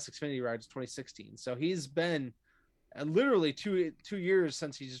 2018. His last Xfinity ride was 2016. So he's been literally 2 years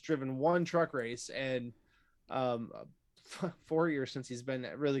since he's driven one truck race, and 4 years since he's been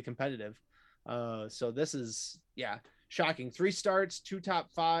really competitive. So this is shocking. 3 starts, 2 top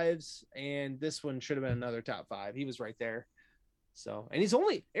 5s, and this one should have been another top 5. He was right there. So, and he's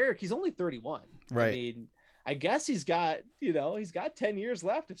only 31. Right. I mean, I guess he's got 10 years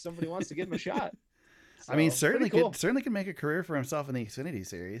left if somebody wants to give him a shot. So, I mean, certainly cool. could make a career for himself in the Xfinity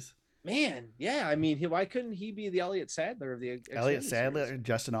Series. Man, yeah. I mean, why couldn't he be the Elliott Sadler of the Xfinity Elliott Sadler, Series?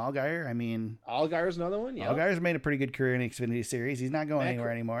 Justin Allgaier. I mean, Allgaier's another one. Yeah, Allgaier's made a pretty good career in the Xfinity Series. He's not going anywhere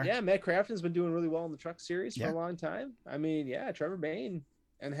anymore. Yeah, Matt Crafton's been doing really well in the Truck Series for a long time. I mean, yeah, Trevor Bayne,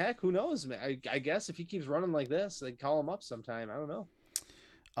 and heck, who knows? I guess if he keeps running like this, they call him up sometime. I don't know.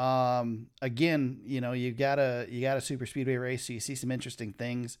 Again, you got a super speedway race, so you see some interesting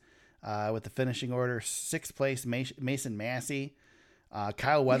things with the finishing order. 6th place, Mason Massey.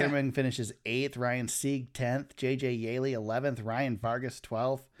 Kyle Weatherman finishes 8th, Ryan Sieg 10th, JJ Yaley 11th, Ryan Vargas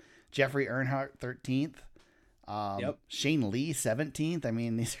 12th, Jeffrey Earnhardt 13th, Shane Lee 17th. I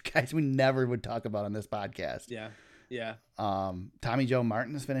mean, these are guys we never would talk about on this podcast. Yeah. Tommy Joe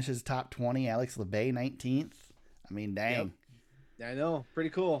Martins finishes top 20, Alex LeBay 19th. I mean, dang. Yep. I know, pretty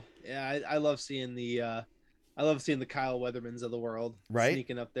cool. Yeah, I love seeing the Kyle Weathermans of the world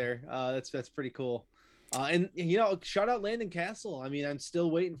sneaking up there. That's pretty cool. And shout out Landon Castle. I mean, I'm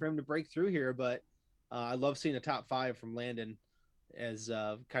still waiting for him to break through here, but I love seeing a top 5 from Landon as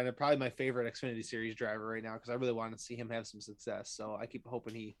kind of probably my favorite Xfinity Series driver right now, because I really want to see him have some success. So I keep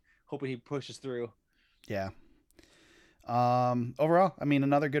hoping he pushes through. Yeah. Overall, I mean,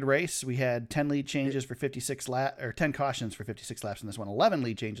 another good race. We had 10 lead changes for 56 or 10 cautions for 56 laps in this one. 11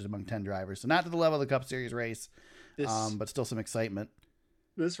 lead changes among 10 drivers. So not to the level of the Cup Series race, but still some excitement.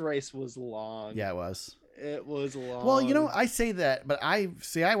 This race was long. Yeah, it was. It was long. Well, I say that, but I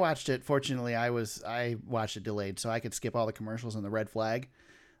watched it. Fortunately, I watched it delayed, so I could skip all the commercials and the red flag.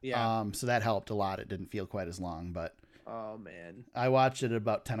 Yeah. So that helped a lot. It didn't feel quite as long, but oh man, I watched it at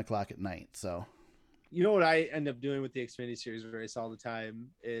about 10 o'clock at night. So, you know what I end up doing with the Xfinity Series race all the time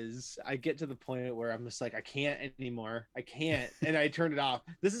is I get to the point where I'm just like, I can't anymore. I can't, and I turn it off.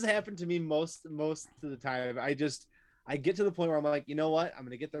 This has happened to me most of the time. I get to the point where I'm like, you know what? I'm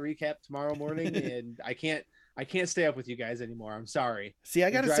going to get the recap tomorrow morning, and I can't stay up with you guys anymore. I'm sorry. See,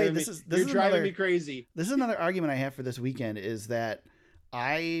 I got to say, you're driving me crazy. This is another argument I have for this weekend is that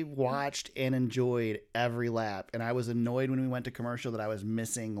I watched and enjoyed every lap, and I was annoyed when we went to commercial that I was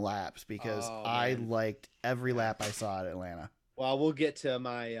missing laps because I liked every lap I saw at Atlanta. Well, we'll get to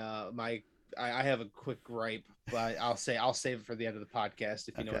my I have a quick gripe, but I'll save it for the end of the podcast,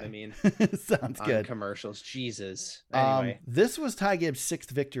 if you know what I mean. Sounds good. Commercials. Jesus. Anyway. This was Ty Gibbs'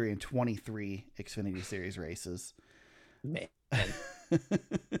 6th victory in 23 Xfinity Series races. Man.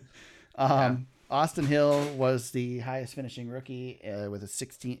 Austin Hill was the highest finishing rookie with a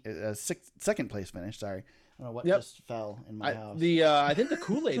second place finish. Sorry. I don't know what just fell in my house. I think the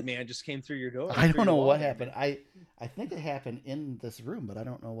Kool-Aid man just came through your door. I don't know what happened. I think it happened in this room, but I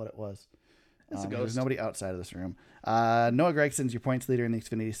don't know what it was. There's nobody outside of this room. Noah Gregson's your points leader in the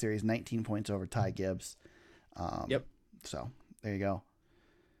Xfinity Series, 19 points over Ty Gibbs. So there you go.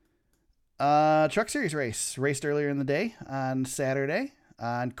 Truck Series race raced earlier in the day on Saturday.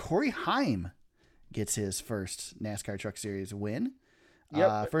 And Corey Heim gets his first NASCAR Truck Series win.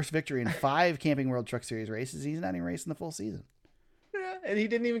 First victory in 5 Camping World Truck Series races. He's not even racing the full season. Yeah, and he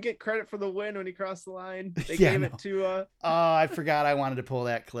didn't even get credit for the win when he crossed the line. They gave it to oh, I forgot I wanted to pull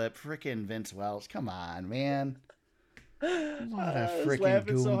that clip. Freaking Vince Welch. Come on, man. What a freaking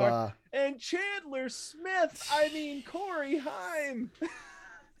Goomba. So and Chandler Smith. Corey Heim.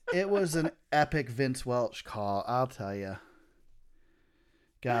 It was an epic Vince Welch call, I'll tell you.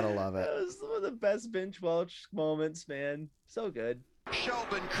 Gotta love it. That was one of the best Vince Welch moments, man. So good.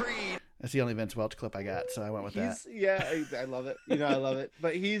 Sheldon Creed. That's the only Vince Welch clip I got, so I went with that. Yeah, I love it. I love it.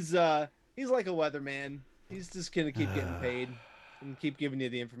 But he's like a weatherman. He's just gonna keep getting paid and keep giving you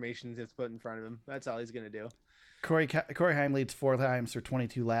the information that's put in front of him. That's all he's gonna do. Corey Heim leads 4 times for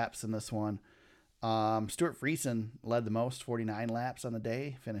 22 laps in this one. Stuart Friesen led the most, 49 laps on the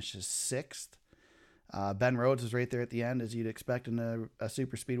day, finishes 6th. Ben Rhodes was right there at the end, as you'd expect in a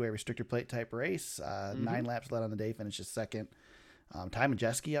super speedway restrictor plate type race. 9 laps led on the day, finishes 2nd. Ty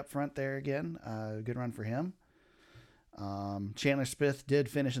Majeski up front there again. Good run for him. Chandler Smith did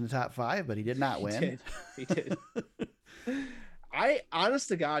finish in the top 5, but he did not win. He did. I, honest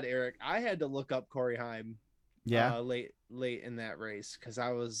to God, Eric, I had to look up Corey Heim Yeah. Late in that race, because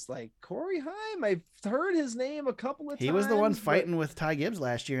I was like, Corey Heim, I've heard his name a couple of times. He was the one fighting with Ty Gibbs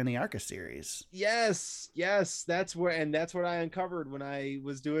last year in the ARCA series. Yes, that's what I uncovered when I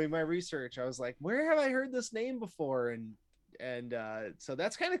was doing my research. I was like, where have I heard this name before? And so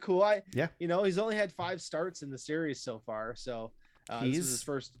that's kind of cool. He's only had 5 starts in the series so far, so this is his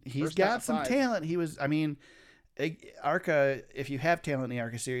first. He's got some talent. ARCA, if you have talent in the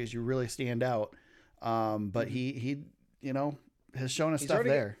ARCA series, you really stand out. But he has shown us stuff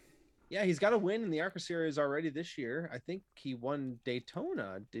there. He's got a win in the ARCA series already this year. I think he won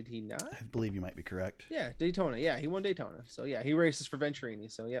Daytona, did he not? I believe you might be correct. Yeah, Daytona. Yeah, he won Daytona. So yeah, he races for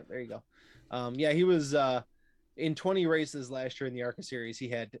Venturini. So yeah, there you go. He was in 20 races last year in the ARCA series. He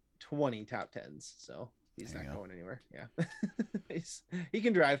had 20 top 10s. So he's not going anywhere. Yeah, he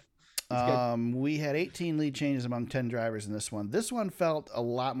can drive. We had 18 lead changes among 10 drivers in this one. This one felt a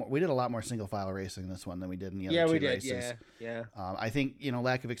lot more. We did a lot more single file racing in this one than we did in the other two races. Yeah. I think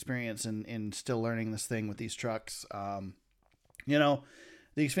lack of experience in still learning this thing with these trucks. The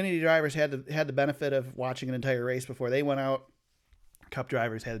Xfinity drivers had the benefit of watching an entire race before they went out. Cup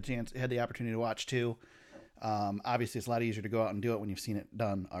drivers had the opportunity to watch too. Obviously, it's a lot easier to go out and do it when you've seen it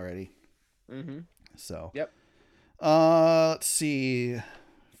done already. Mm-hmm. So. Yep. Let's see.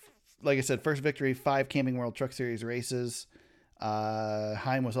 Like I said, first victory, 5 Camping World Truck Series races.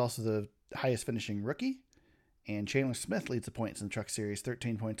 Heim was also the highest finishing rookie. And Chandler Smith leads the points in the Truck Series,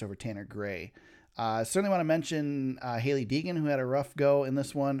 13 points over Tanner Gray. Certainly want to mention Haley Deegan, who had a rough go in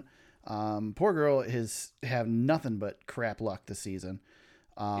this one. Poor girl has have nothing but crap luck this season.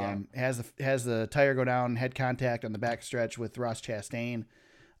 Has the tire go down, head contact on the back stretch with Ross Chastain.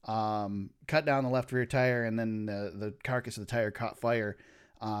 Cut down the left rear tire, and then the carcass of the tire caught fire.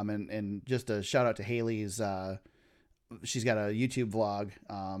 And just a shout out to Haley's, she's got a YouTube vlog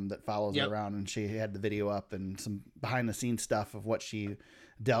that follows her around, and she had the video up and some behind the scenes stuff of what she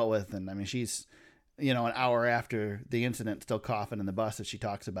dealt with. And I mean, she's, an hour after the incident still coughing in the bus as she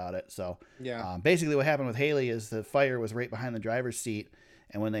talks about it. So basically what happened with Haley is the fire was right behind the driver's seat.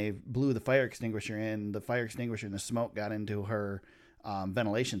 And when they blew the fire extinguisher in, the fire extinguisher and the smoke got into her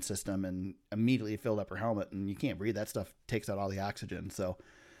ventilation system and immediately filled up her helmet, and you can't breathe. That stuff takes out all the oxygen. So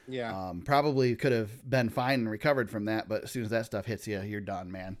probably could have been fine and recovered from that, but as soon as that stuff hits you, you're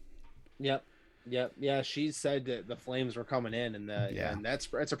done, man. Yep. Yeah, she said that the flames were coming in, and and that's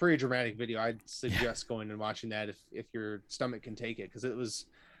a pretty dramatic video. I'd suggest going and watching that if your stomach can take it, because it was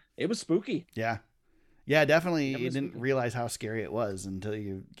spooky. Yeah, definitely. You didn't realize how scary it was until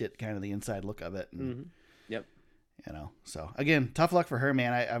you get kind of the inside look of it. And, Yep. So again, tough luck for her,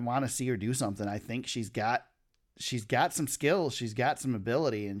 man. I want to see her do something. I think she's got some skills, she's got some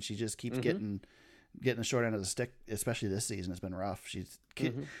ability, and she just keeps getting the short end of the stick, especially this season. It's been rough.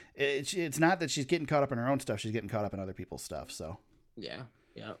 It's not that she's getting caught up in her own stuff, she's getting caught up in other people's stuff. So yeah.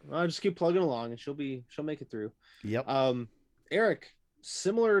 I'll just keep plugging along, and she'll make it through. Yep. Eric,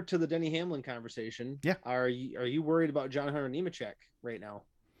 similar to the Denny Hamlin conversation. Yeah. Are you worried about John Hunter Nemechek right now?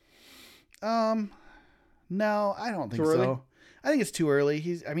 No, I don't think so. I think it's too early.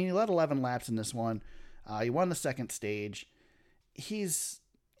 He led 11 laps in this one. He won the second stage. He's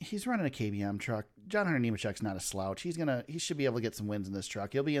running a KBM truck. John Hunter Nemechek's not a slouch. He should be able to get some wins in this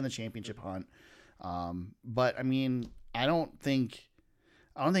truck. He'll be in the championship hunt. But I don't think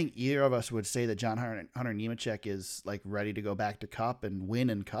either of us would say that John Hunter Nemechek is like ready to go back to Cup and win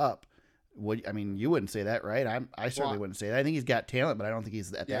in Cup. You wouldn't say that, right? I certainly wouldn't say that. I think he's got talent, but I don't think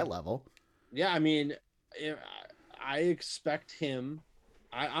he's at that level. Yeah, I expect him.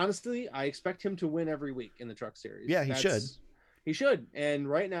 I expect him to win every week in the Truck Series. Yeah, he should. He should. And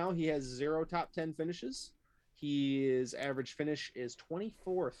right now he has 0 top 10 finishes. His average finish is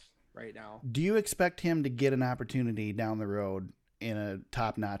 24th right now. Do you expect him to get an opportunity down the road in a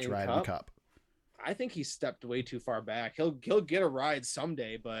top-notch ride in the Cup? I think he stepped way too far back. He'll get a ride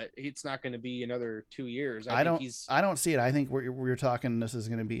someday, but it's not going to be another 2 years. I don't see it. I think we're talking this is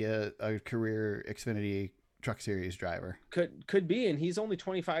going to be a career Xfinity Truck Series driver. Could be, and he's only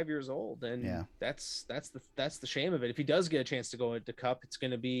 25 years old, and that's the shame of it. If he does get a chance to go into Cup, he's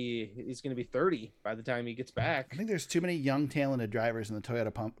going to be 30 by the time he gets back. I think there's too many young talented drivers in the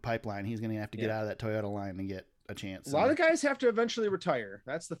Toyota pipeline. He's going to have to get out of that Toyota line and get a chance. A lot of guys have to eventually retire.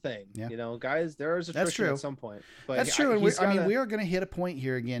 That's the thing. Yeah. Guys, there is attrition at some point. But that's true. And we are going to hit a point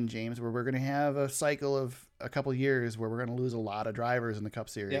here again, James, where we're going to have a cycle of a couple years where we're going to lose a lot of drivers in the Cup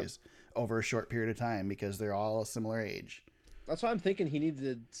Series over a short period of time because they're all a similar age. That's why I'm thinking he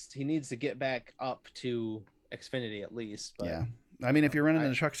needs to get back up to Xfinity at least. But, if you're running in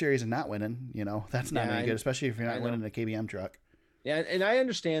the Truck Series and not winning, that's not very good, especially if you're not winning a KBM truck. Yeah, and I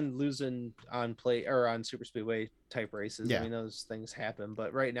understand losing on play or on super speedway type races. Yeah. I mean, those things happen,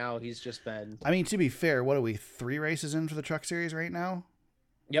 but right now he's just been. I mean, to be fair, what are we 3 races in for the truck series right now?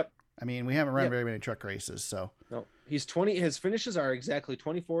 Yep. I mean, we haven't run very many truck races, so no, he's 20. His finishes are exactly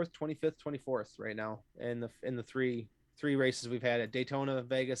 24th, 25th, 24th right now in the three races we've had at Daytona,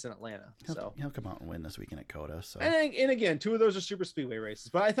 Vegas, and Atlanta. He'll come out and win this weekend at COTA. So and again, 2 of those are super speedway races.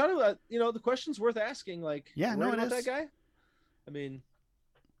 But I thought about the question's worth asking. Like, yeah, no, it is. That guy. I mean,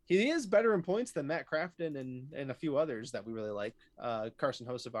 he is better in points than Matt Crafton and a few others that we really like. Carson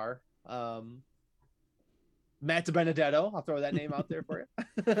Hocevar, Matt Benedetto. I'll throw that name out there for you.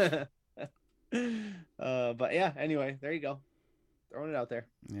 But yeah, anyway, there you go. Throwing it out there.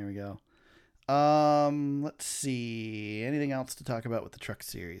 There we go. Let's see. Anything else to talk about with the truck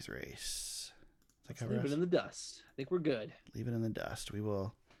series race? Let's leave it in the dust. I think we're good. Leave it in the dust. We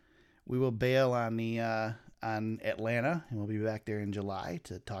will bail on the on Atlanta, and we'll be back there in July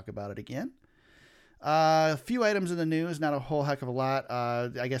to talk about it again. A few items in the news, not a whole heck of a lot.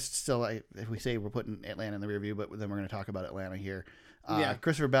 I guess still, if we say we're putting Atlanta in the rearview, but then we're going to talk about Atlanta here.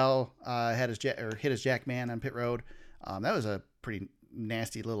 Christopher Bell hit his jack man on pit road. That was a pretty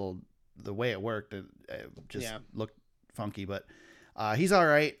nasty little. The way it worked, it just looked funky, but he's all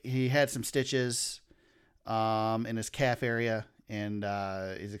right. He had some stitches in his calf area, and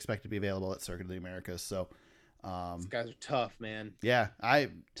is expected to be available at Circuit of the Americas. So these guys are tough, man. Yeah,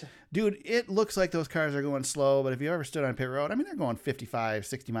 dude, it looks like those cars are going slow, but if you ever stood on pit road, I mean, they're going 55,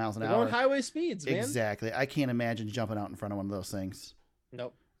 60 miles an hour. Going highway speeds, man. Exactly. I can't imagine jumping out in front of one of those things.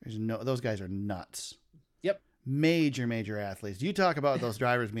 Nope. Those guys are nuts. Yep. Major athletes. You talk about those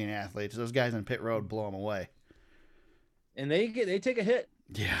drivers being athletes. Those guys on pit road blow them away. And they take a hit.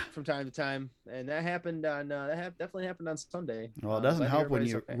 Yeah. From time to time, and that happened on definitely happened on Sunday. Well, it doesn't help when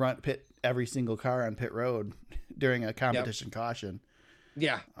you pit every single car on pit road during a competition caution.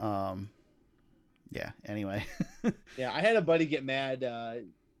 Yeah. Yeah. Anyway. Yeah, I had a buddy get mad.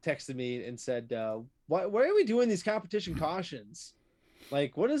 Texted me and said, "Why are we doing these competition cautions?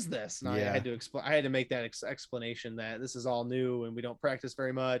 Like, what is this?" And I had to explain. I had to make that explanation that this is all new and we don't practice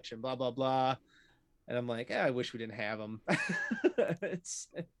very much and blah blah blah. And I'm like, I wish we didn't have them.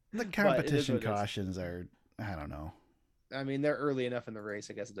 The competition cautions are, I don't know. I mean, they're early enough in the race.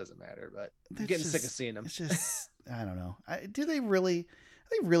 I guess it doesn't matter, but I'm getting sick of seeing them. It's just, I don't know. Are they really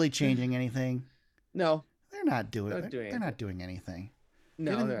changing anything? No, they're not doing. They're not doing anything.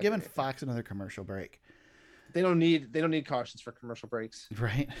 No, giving Fox another commercial break. They don't need cautions for commercial breaks.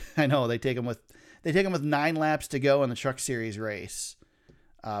 Right. I know they take them with 9 laps to go in the Truck Series race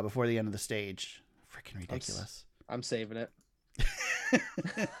before the end of the stage. Freaking ridiculous. I'm saving it.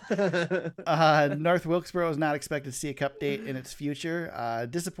 North Wilkesboro is not expected to see a cup date in its future.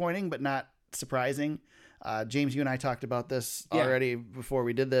 Disappointing, but not surprising. James, you and I talked about this already before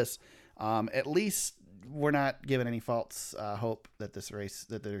we did this. At least we're not given any false hope that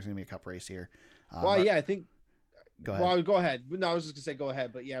that there's going to be a cup race here. I think. Go ahead. Well, go ahead. No, I was just gonna say go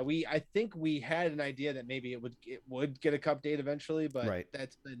ahead, but yeah, I think we had an idea that maybe it would get a cup date eventually, but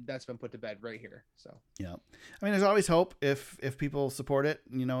that's been put to bed right here. So yeah, I mean, there's always hope if people support it.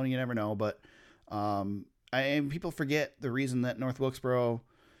 You never know, but people forget the reason that North Wilkesboro,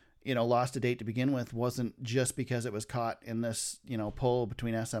 lost a date to begin with wasn't just because it was caught in this pull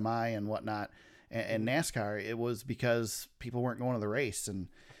between SMI and whatnot and NASCAR. It was because people weren't going to the race and.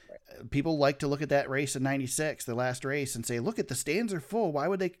 People like to look at that race in '96, the last race, and say, look, the stands are full. Why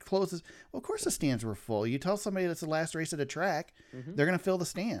would they close this? Well, of course the stands were full. You tell somebody that's the last race at a track, they're going to fill the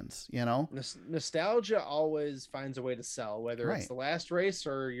stands, Nostalgia always finds a way to sell, whether it's the last race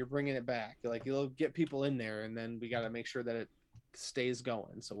or you're bringing it back. Like, you'll get people in there, and then we got to make sure that it stays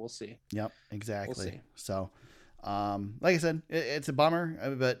going. So we'll see. Yep, exactly. We'll see. So, like I said, it's a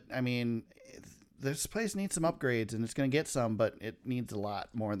bummer, but, I mean... This place needs some upgrades, and it's going to get some, but it needs a lot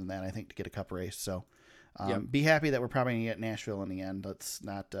more than that, I think, to get a cup race. So be happy that we're probably going to get Nashville in the end. Let's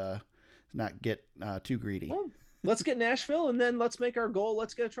not get too greedy. Well, let's get Nashville, and then let's make our goal.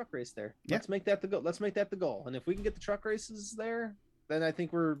 Let's get a truck race there. Yeah. Let's make that the goal. Let's make that the goal. And if we can get the truck races there, then I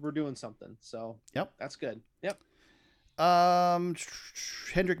think we're doing something. So that's good. Yep.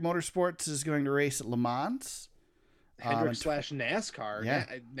 Hendrick Motorsports is going to race at Le Mans. Hendrick / NASCAR. Yeah.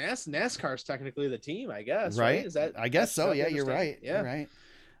 NASCAR is technically the team, I guess. Right? Is that? I guess so. Yeah, you're right. Yeah. You're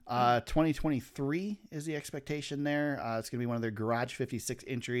right. 2023 is the expectation there. It's going to be one of their Garage 56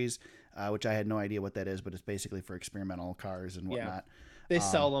 entries, which I had no idea what that is, but it's basically for experimental cars and whatnot. They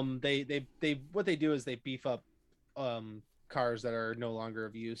sell them. They what they do is they beef up cars that are no longer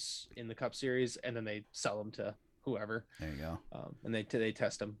of use in the Cup Series, and then they sell them to whoever. There you go. And they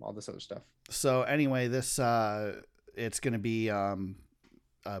test them, all this other stuff. So anyway, this it's going to be a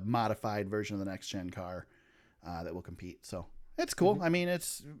modified version of the next gen car that will compete. So it's cool.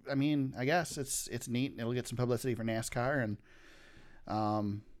 Mm-hmm. I guess it's neat. It'll get some publicity for NASCAR, and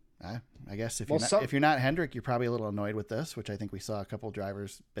I guess if you're not Hendrick, you're probably a little annoyed with this, which I think we saw a couple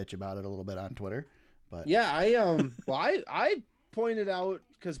drivers bitch about it a little bit on Twitter. But yeah, I pointed out,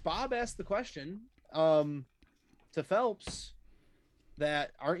 because Bob asked the question to Phelps,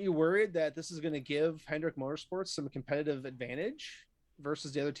 that aren't you worried that this is going to give Hendrick Motorsports some competitive advantage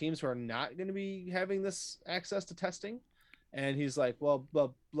versus the other teams who are not going to be having this access to testing? And he's like, well,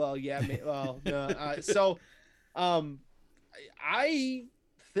 yeah, so I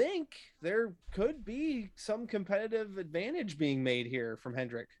think there could be some competitive advantage being made here from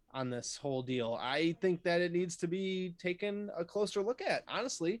Hendrick on this whole deal. I think that it needs to be taken a closer look at.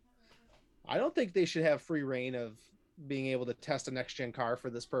 Honestly, I don't think they should have free reign of being able to test a next gen car for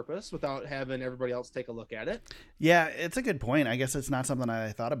this purpose without having everybody else take a look at it. Yeah, it's a good point. I guess it's not something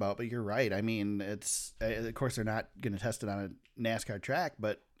I thought about, but you're right. I mean, it's, of course they're not going to test it on a NASCAR track,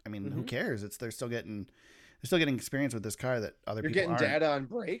 but I mean, who cares? They're still getting experience with this car that other people aren't. You're getting data on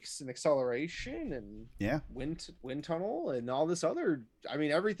brakes and acceleration and wind tunnel and all this other, I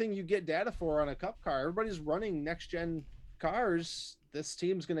mean, everything you get data for on a cup car. Everybody's running next gen cars. This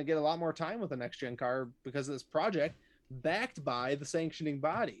team's going to get a lot more time with a next gen car because of this project backed by the sanctioning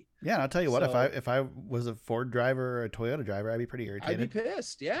body. Yeah. And I'll tell you what, if I was a Ford driver or a Toyota driver, I'd be pretty irritated. I'd be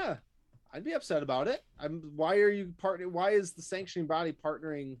pissed. Yeah. I'd be upset about it. Why are you partnering? Why is the sanctioning body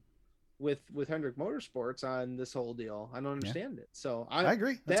partnering with Hendrick Motorsports on this whole deal? I don't understand it. So I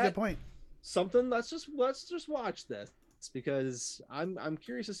agree. That's a good point. Something. Let's just watch this because I'm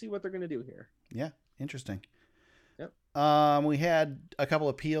curious to see what they're going to do here. Yeah. Interesting. Yep. We had a couple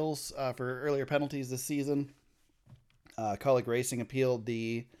appeals for earlier penalties this season. Kaulig Racing appealed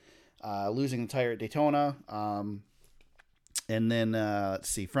the losing the tire at Daytona. And then let's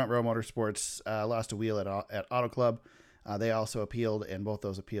see, Front Row Motorsports lost a wheel at Auto Club. They also appealed, and both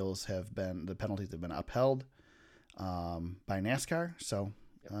those appeals the penalties have been upheld by NASCAR. So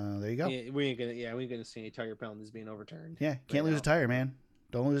there you go. Yeah, we ain't gonna see any tire penalties being overturned. Yeah, can't lose a tire, man.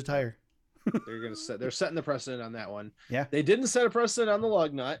 Don't lose a tire. They're setting the precedent on that one. Yeah, they didn't set a precedent on the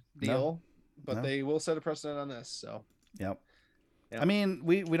lug nut deal, but they will set a precedent on this. So yep. I mean,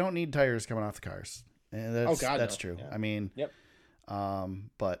 we don't need tires coming off the cars. That's true. Yeah. I mean, yep.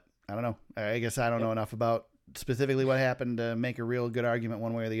 But I don't know. I guess I don't know enough about specifically what happened to make a real good argument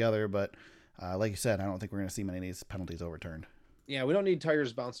one way or the other. But like you said, I don't think we're going to see many of these penalties overturned. Yeah, we don't need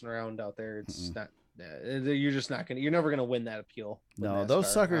tires bouncing around out there. It's not. You're just not gonna. You're never gonna win that appeal. No,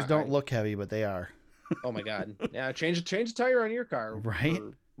 those suckers don't look heavy, but they are. Oh my god! Yeah, change the tire on your car right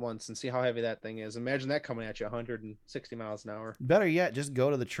once and see how heavy that thing is. Imagine that coming at you 160 miles an hour. Better yet, just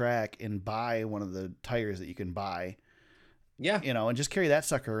go to the track and buy one of the tires that you can buy. Yeah, and just carry that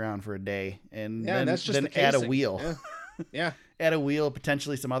sucker around for a day, and then add a wheel. Yeah. Add a wheel,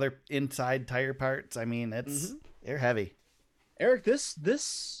 potentially some other inside tire parts. I mean, they're heavy. Eric,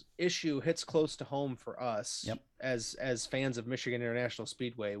 this issue hits close to home for us. Yep. As fans of Michigan International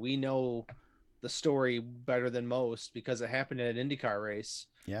Speedway. We know the story better than most because it happened at an IndyCar race.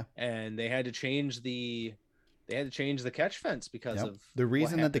 Yeah. And they had to change the catch fence because of the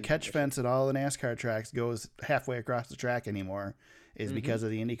reason that the catch fence at all the NASCAR tracks goes halfway across the track anymore is because of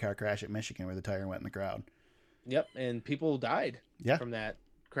the IndyCar crash at Michigan where the tire went in the crowd. Yep. And people died from that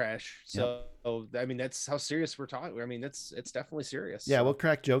crash. So I mean, that's how serious we're talking. I mean, it's definitely serious. Yeah, we'll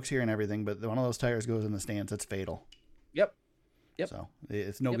crack jokes here and everything, but one of those tires goes in the stands, it's fatal. Yep. So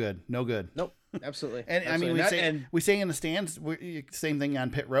it's no good. Nope. Absolutely. And absolutely. I mean, we say in the stands, same thing on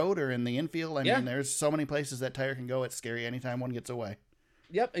pit road or in the infield. I mean, there's so many places that tire can go. It's scary anytime one gets away.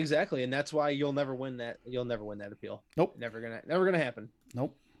 Yep, exactly. And that's why you'll never win that. You'll never win that appeal. Nope. Never gonna happen.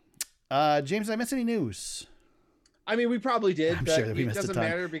 Nope. James, did I miss any news? I mean, we probably did, I'm but sure it doesn't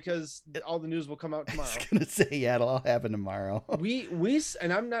matter because all the news will come out tomorrow. I was gonna say, yeah, it'll all happen tomorrow. we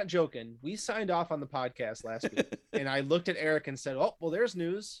and I'm not joking. We signed off on the podcast last week, and I looked at Eric and said, "Oh, well, there's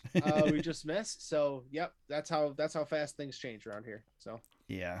news we just missed." So, yep, that's how fast things change around here. So,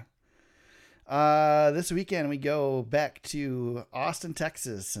 yeah. This weekend we go back to Austin,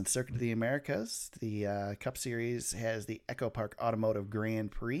 Texas, and Circuit of the Americas. The Cup Series has the Echo Park Automotive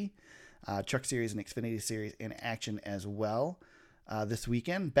Grand Prix. Truck Series and Xfinity Series in action as well this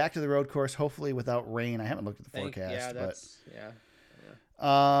weekend. Back to the road course, hopefully without rain. I haven't looked at the forecast.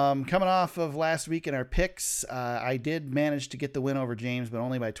 Coming off of last week in our picks, I did manage to get the win over James, but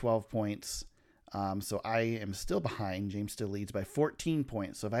only by 12 points. So I am still behind. James still leads by 14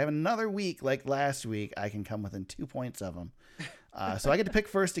 points. So if I have another week like last week, I can come within 2 points of him. So I get to pick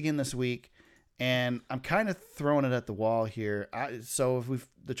first again this week. And I'm kind of throwing it at the wall here. So if we've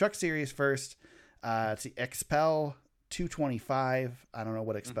the Truck Series first, it's the Expel 225. I don't know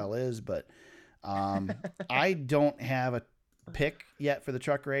what Expel is, but I don't have a pick yet for the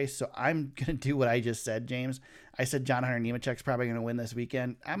truck race, so I'm gonna do what I just said, James. I said John Hunter Nemechek's probably gonna win this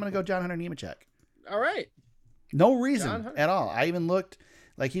weekend. I'm gonna go John Hunter Nemechek. All right. No reason at all. I even looked,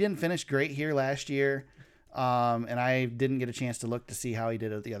 like, he didn't finish great here last year, and I didn't get a chance to look to see how he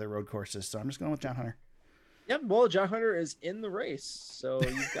did at the other road courses, so I'm just going with John Hunter. Yep. Well, John Hunter is in the race, so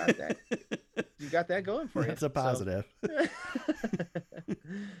you've got that. You got that going for you. That's a positive. So.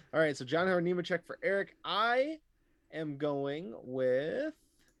 All right. So John Hunter Nemechek for Eric. I am going with.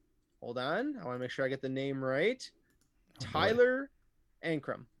 Hold on. I want to make sure I get the name right. Tyler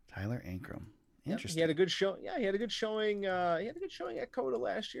Ankrum. Tyler Ankrum. Interesting. He had a good show. Yeah, he had a good showing. He had a good showing at COTA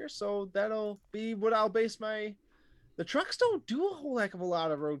last year, so that'll be what I'll base my. The trucks don't do a whole heck of a lot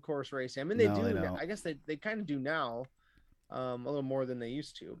of road course racing. I mean, they do. I guess they kind of do now, a little more than they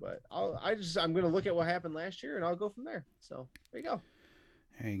used to. But I'm going to look at what happened last year, and I'll go from there. So there you go.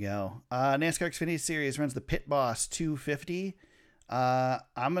 There you go. NASCAR Xfinity Series runs the Pit Boss 250.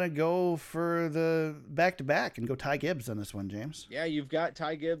 I'm going to go for the back-to-back and go Ty Gibbs on this one, James. Yeah, you've got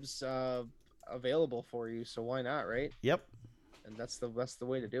Ty Gibbs available for you, so why not, right? Yep. And that's the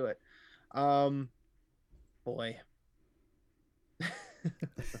way to do it. Boy.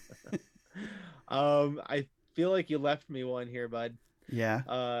 I feel like you left me one here, bud. Yeah.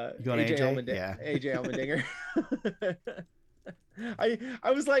 You going AJ? Yeah. AJ Allmendinger.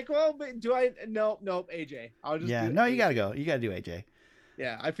 I was like, well, but do I? Nope, AJ. I'll just. Yeah. No, you gotta go. You gotta do AJ.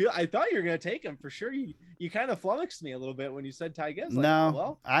 Yeah, I thought you were gonna take him for sure. You kind of flummoxed me a little bit when you said Ty Gibbs. Like, no,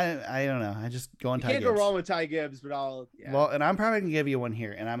 well, I don't know. I just go on Ty Gibbs. Can't go wrong with Ty Gibbs, but I'll. Yeah. Well, and I'm probably gonna give you one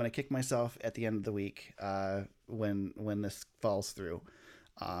here, and I'm gonna kick myself at the end of the week when this falls through.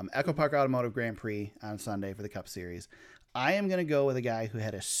 Echo Park Automotive Grand Prix on Sunday for the Cup Series. I am gonna go with a guy who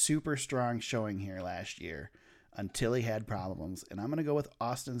had a super strong showing here last year until he had problems, and I'm gonna go with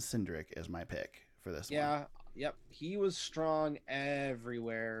Austin Cindric as my pick for this one. Yeah. Yep, he was strong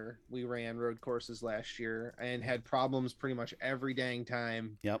everywhere we ran road courses last year, and had problems pretty much every dang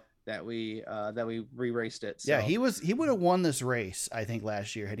time. Yep. That we re-raced it. So. Yeah, he would have won this race, I think,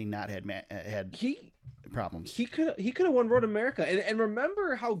 last year had he not had problems. He could have won Road America, and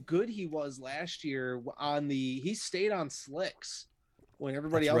remember how good he was last year he stayed on slicks when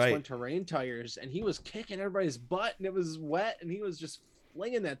everybody else went to rain tires, and he was kicking everybody's butt, and it was wet, and he was just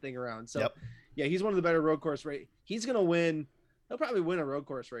flinging that thing around. So. Yep. Yeah, he's one of the better road course race. He's going to win. He'll probably win a road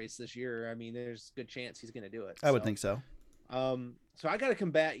course race this year. I mean, there's a good chance he's going to do it. I would think so. So I got to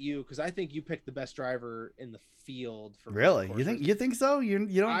combat you because I think you picked the best driver in the field. For really? You think so? You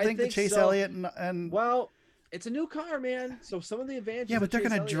don't think that Chase Elliott and well, it's a new car, man. So some of the advantages. Yeah, but they're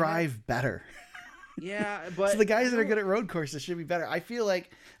going to drive better. Yeah, but so the guys that are good at road courses should be better. I feel like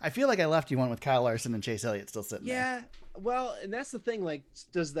I left you one with Kyle Larson and Chase Elliott still sitting there. Yeah, well, and that's the thing. Like,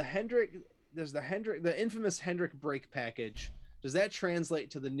 does the infamous Hendrick brake package, does that translate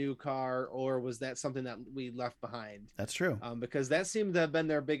to the new car, or was that something that we left behind? That's true. Because that seemed to have been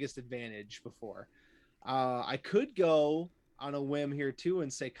their biggest advantage before. I could go on a whim here too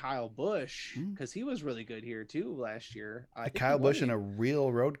and say Kyle Busch, because he was really good here too last year. Kyle Busch in a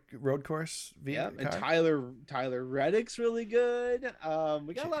real road course. Yeah, and Tyler Reddick's really good.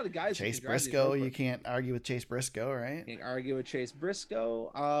 We got a lot of guys. Chase Briscoe, you can't argue with Chase Briscoe, right? Can't argue with Chase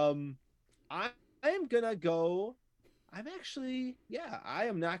Briscoe. I am gonna go. I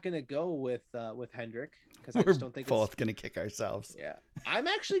am not gonna go with Hendrick because I just don't think we're both gonna kick ourselves. Yeah, I'm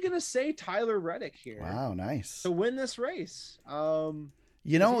actually gonna say Tyler Reddick here. Wow, nice to win this race. I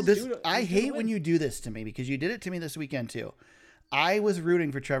hate when you do this to me because you did it to me this weekend too. I was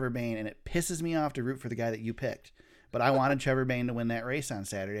rooting for Trevor Bayne, and it pisses me off to root for the guy that you picked. But I wanted Trevor Bayne to win that race on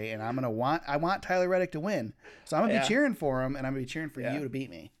Saturday, and I want Tyler Reddick to win. So I'm gonna be cheering for him, and I'm gonna be cheering for you to beat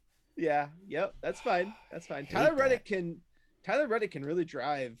me. Yeah, yep, that's fine. Tyler Reddick can really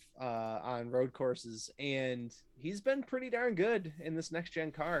drive on road courses, and he's been pretty darn good in this next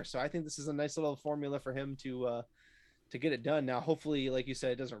gen car. So I think this is a nice little formula for him to get it done. Now, hopefully, like you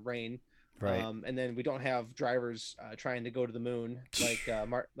said, it doesn't rain, right? And then we don't have drivers trying to go to the moon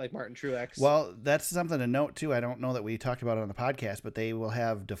like Martin Truex. Well, that's something to note too. I don't know that we talked about it on the podcast, but they will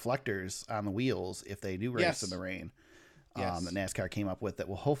have deflectors on the wheels if they do race in the rain. That NASCAR came up with that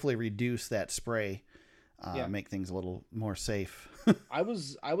will hopefully reduce that spray, make things a little more safe. I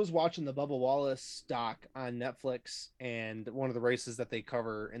was watching the Bubba Wallace doc on Netflix, and one of the races that they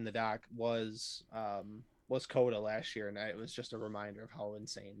cover in the doc was COTA last year, and it was just a reminder of how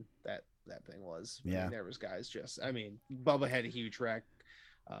insane that thing was. I mean, there was guys Bubba had a huge wreck.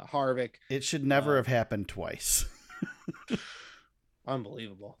 Harvick. It should never have happened twice.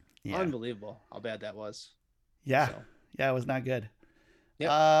 Unbelievable. Yeah. Unbelievable how bad that was. Yeah. So. Yeah, it was not good.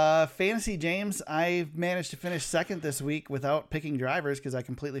 Yep. Fantasy James, I managed to finish second this week without picking drivers because I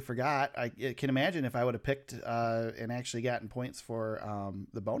completely forgot. I can imagine if I would have picked and actually gotten points for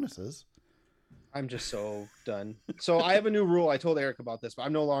the bonuses. I'm just so done. So I have a new rule. I told Eric about this, but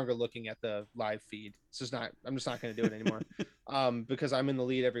I'm no longer looking at the live feed. I'm just not going to do it anymore because I'm in the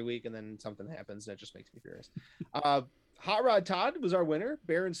lead every week and then something happens and it just makes me furious. Hot Rod Todd was our winner,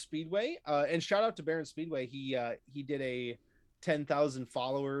 Byron Speedway. And shout out to Byron Speedway. He did a 10,000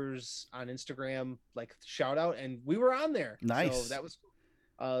 followers on Instagram, like shout out, and we were on there. Nice. So that was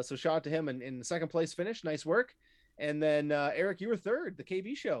so shout out to him. And in the second place finish, nice work. And then Eric, you were third, the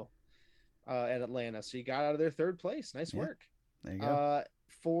KB show at Atlanta. So you got out of there third place. Nice work. There you go.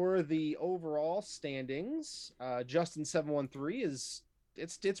 For the overall standings, Justin 713 is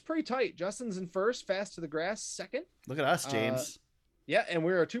it's pretty tight. Justin's in first, Fast to the Grass second. Look at us, James. Yeah, and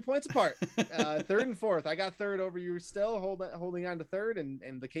we're 2 points apart. Third and fourth. I got third over you still, holding on to third,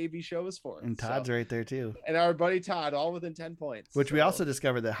 and the KB show is fourth. And Todd's right there too. And our buddy Todd, all within 10 points. Which we also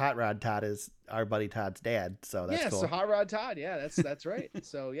discovered that Hot Rod Todd is our buddy Todd's dad. So that's cool. So Hot Rod Todd, yeah, that's right.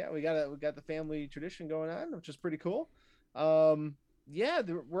 So yeah, we got the family tradition going on, which is pretty cool. Yeah,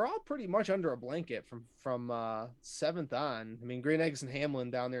 we're all pretty much under a blanket from seventh on. I mean, Green Eggs and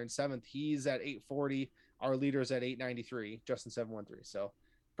Hamlin down there in seventh. He's at 840. Our leader's at 893, Justin 713. So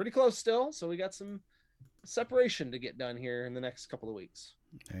pretty close still. So we got some separation to get done here in the next couple of weeks.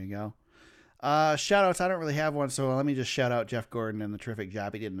 There you go. Shout outs. I don't really have one. So let me just shout out Jeff Gordon and the terrific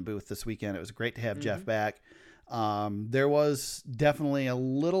job he did in the booth this weekend. It was great to have Jeff back. There was definitely a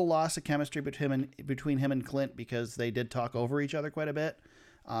little loss of chemistry between him and Clint because they did talk over each other quite a bit.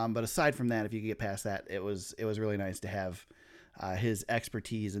 But aside from that, if you could get past that, it was really nice to have his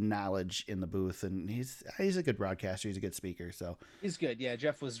expertise and knowledge in the booth, and he's a good broadcaster. He's a good speaker, so he's good. Yeah,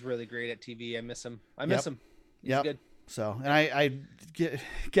 Jeff was really great at TV. I miss him. He's good. So, and I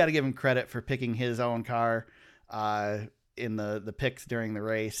got to give him credit for picking his own car in the picks during the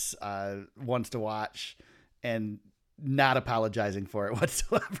race once to watch, and not apologizing for it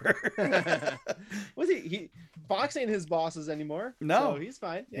whatsoever. Was he Fox ain't his bosses anymore? No, so he's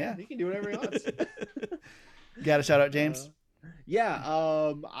fine. Yeah, he can do whatever he wants. Got a shout out, James.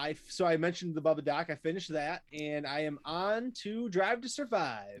 I mentioned the Bubba Doc. I finished that, and I am on to Drive to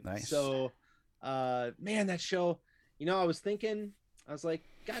Survive. Nice. So, man, that show. I was thinking, I was like,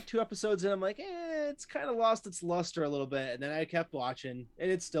 got 2 episodes, and I'm like, it's kind of lost its luster a little bit. And then I kept watching,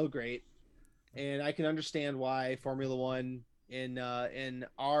 and it's still great. And I can understand why Formula One in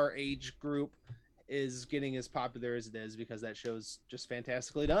our age group is getting as popular as it is, because that show's just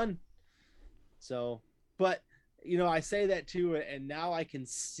fantastically done. So, but I say that too, and now I can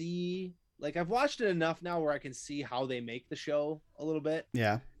see, like, I've watched it enough now where I can see how they make the show a little bit.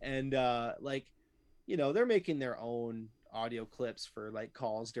 Yeah. And they're making their own audio clips for like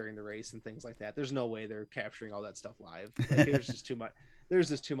calls during the race and things like that. There's no way they're capturing all that stuff live. Like, there's just too much. There's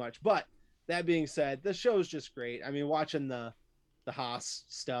just too much. But that being said, the show is just great. I mean, watching the Haas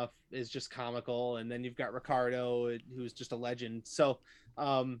stuff is just comical, and then you've got Ricardo, who's just a legend. So,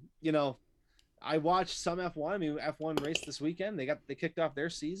 I watched some F1. I mean, F1 race this weekend. They kicked off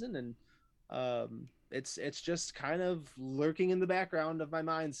their season, and it's just kind of lurking in the background of my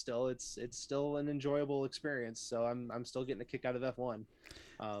mind still. It's still an enjoyable experience. So I'm still getting a kick out of F1.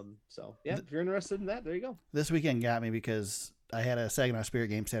 So yeah, if you're interested in that, there you go. This weekend got me because I had a Saginaw Spirit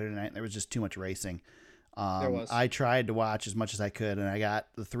game Saturday night, and there was just too much racing. There was. I tried to watch as much as I could, and I got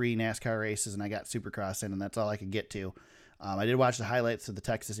the 3 NASCAR races, and I got Supercross in, and that's all I could get to. I did watch the highlights of the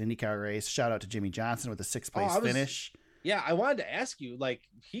Texas IndyCar race. Shout out to Jimmy Johnson with a 6th place finish. Yeah, I wanted to ask you, like,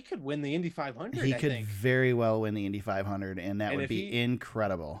 he could win the Indy 500. He could very well win the Indy 500, and that would be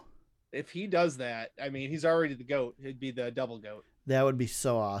incredible. If he does that, I mean, he's already the GOAT. He'd be the double GOAT. That would be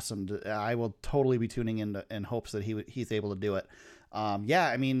so awesome. I will totally be tuning in hopes that he's able to do it. Yeah,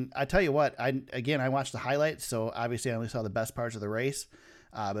 I mean, I tell you what, I watched the highlights, so obviously I only saw the best parts of the race.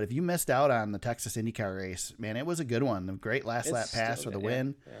 But if you missed out on the Texas IndyCar race, man, it was a good one. A great last lap pass for the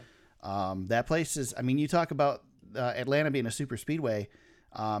win. Yeah. That place is, I mean, you talk about Atlanta being a super speedway.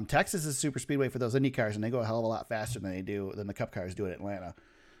 Texas is a super speedway for those Indy cars, and they go a hell of a lot faster than the Cup cars do at Atlanta.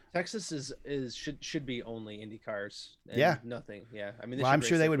 Texas should be only Indy cars. Nothing. Yeah. I mean, I'm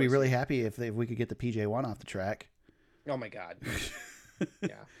sure they would be really happy if we could get the PJ1 off the track. Oh my God.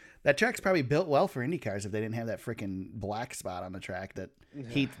 Yeah. That track's probably built well for Indy cars if they didn't have that freaking black spot on the track that's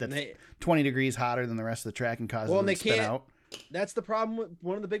 20 degrees hotter than the rest of the track and causes them to spin out. That's the problem.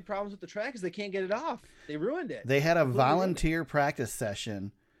 One of the big problems with the track is they can't get it off. They ruined it. They had a volunteer practice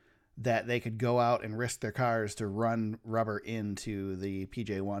session that they could go out and risk their cars to run rubber into the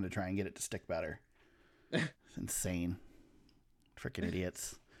PJ1 to try and get it to stick better. It's insane. Freaking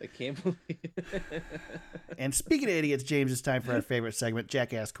idiots. I can't believe And speaking of idiots, James, it's time for our favorite segment,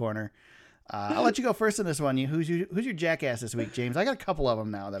 Jackass Corner. I'll let you go first in this one. Who's your jackass this week, James? I got a couple of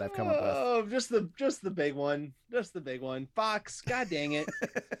them now that I've come up with. Oh, just the big one. Just the big one. Fox, god dang it.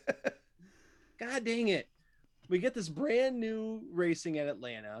 God dang it. We get this brand new racing at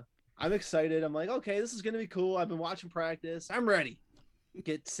Atlanta. I'm excited. I'm like, okay, this is going to be cool. I've been watching practice. I'm ready.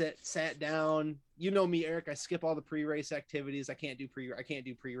 Get sat down. You know me, Eric. I skip all the pre-race activities. I can't do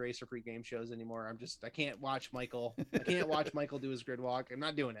pre-race or pre-game shows anymore. I can't watch Michael. I can't watch Michael do his grid walk. I'm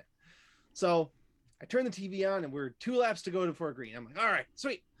not doing it. So I turn the TV on and we're 2 laps to go before green. I'm like, all right,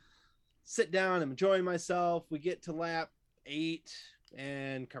 sweet. Sit down. I'm enjoying myself. We get to lap 8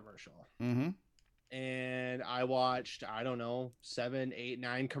 and commercial. Mm-hmm. And I watched, I don't know, 7, 8,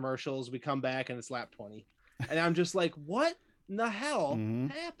 9 commercials. We come back and it's lap 20. And I'm just like, what in the hell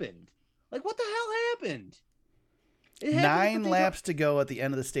happened? Like, what the hell happened? 9 laps to go at the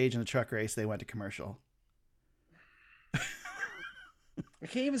end of the stage in the truck race. They went to commercial. I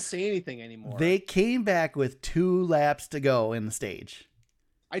can't even say anything anymore. They came back with 2 laps to go in the stage.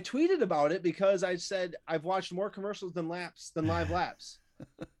 I tweeted about it because I said I've watched more commercials than live laps.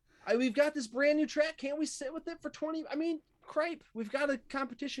 We've got this brand new track. Can't we sit with it for 20? I mean, cripe. We've got a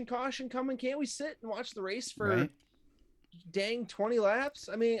competition caution coming. Can't we sit and watch the race for dang 20 laps?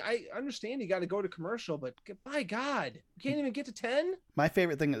 I mean, I understand you got to go to commercial, but by God, you can't even get to 10. My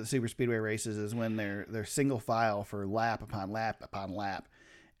favorite thing at the super speedway races is when they're single file for lap upon lap upon lap.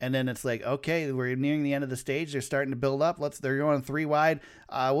 And then it's like, okay, we're nearing the end of the stage. They're starting to build up. They're going 3 wide.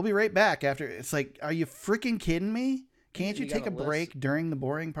 We'll be right back after. It's like, are you freaking kidding me? Can't you take a break during the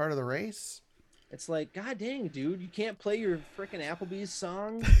boring part of the race? It's like, God dang, dude, you can't play your freaking Applebee's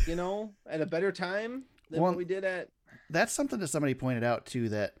song, at a better time than what we did at. That's something that somebody pointed out too,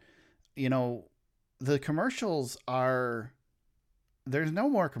 that, the commercials there's no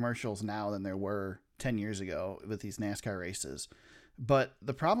more commercials now than there were 10 years ago with these NASCAR races. But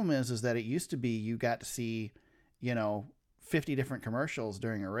the problem is that it used to be you got to see, 50 different commercials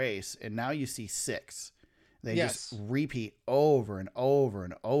during a race, and now you see 6. They just repeat over and over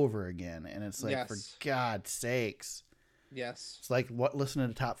and over again. And it's like, for God's sakes. Yes. It's like listening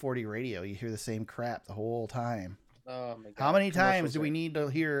to Top 40 radio. You hear the same crap the whole time. Oh, my God. How many times do we need to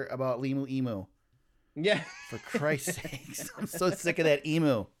hear about Limu Emu? Yeah. For Christ's sakes. I'm so sick of that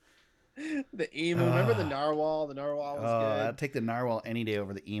emu. The emu. Remember the narwhal? The narwhal was good. I'd take the narwhal any day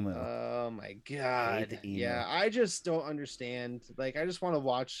over the emu. Oh, my God. I hate the emu. Yeah, I just don't understand. Like, I just want to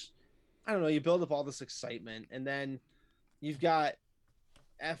watch. I don't know. You build up all this excitement, and then you've got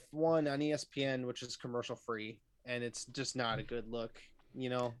F1 on ESPN, which is commercial free, and it's just not a good look.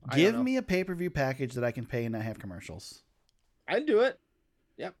 Give me a pay-per-view package that I can pay and not have commercials. I'd do it.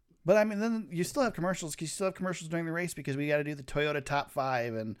 Yep. But I mean, then you still have commercials because you still have commercials during the race because we got to do the Toyota Top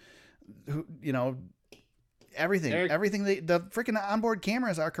 5 and everything. Everything. The freaking onboard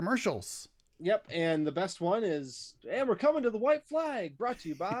cameras are commercials. Yep, and the best one is, and we're coming to the white flag, brought to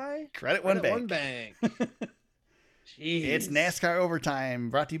you by Credit One Bank. Jeez. It's NASCAR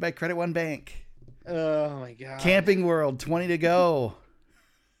Overtime, brought to you by Credit One Bank. Oh my God. Camping World, 20 to go.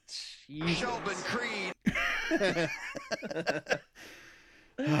 Sheldon Creed.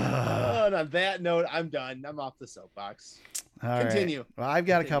 And on that note, I'm done. I'm off the soapbox. Continue. Right. Well, I've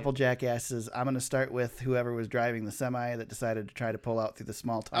got a couple jackasses. I'm going to start with whoever was driving the semi that decided to try to pull out through the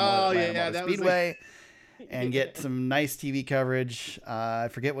small tunnel at Atlanta SuperSpeedway and get some nice TV coverage. I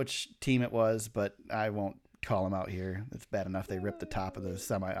forget which team it was, but I won't call them out here. It's bad enough they ripped the top of the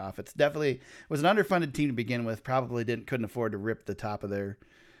semi off. It's definitely was an underfunded team to begin with. Probably couldn't afford to rip the top of their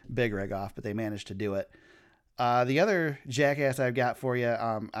big rig off, but they managed to do it. The other jackass I've got for you,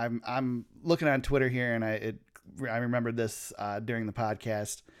 I'm looking on Twitter here, and I remembered this during the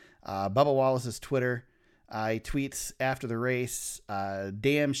podcast. Bubba Wallace's Twitter. He tweets after the race,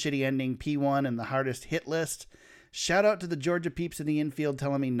 damn shitty ending, P1 and the hardest hit list. Shout out to the Georgia peeps in the infield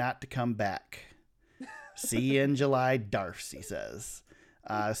telling me not to come back. See you in July, Darfs, he says.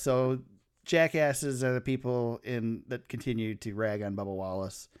 So jackasses are the people that continue to rag on Bubba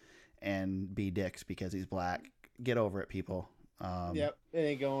Wallace and be dicks because he's black. Get over it, people. Yep, it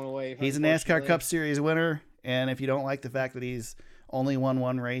ain't going away. He's a NASCAR Cup Series winner, and if you don't like the fact that he's only won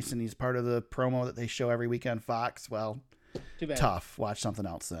one race and he's part of the promo that they show every week on Fox, well, too bad. Tough. Watch something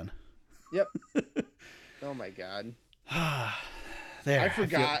else then. Yep. Oh my God. There. I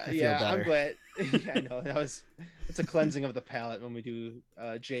forgot. I feel better. I'm glad. I know it's a cleansing of the palate when we do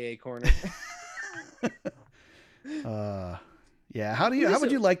JA corner. Yeah. How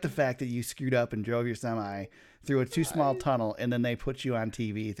would you like the fact that you screwed up and drove your semi through a too small tunnel and then they put you on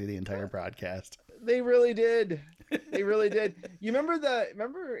TV through the entire broadcast? They really did. They really did. You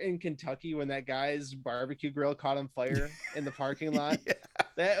remember in Kentucky when that guy's barbecue grill caught on fire in the parking lot?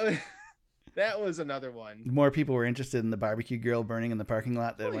 Yeah. That was another one. More people were interested in the barbecue grill burning in the parking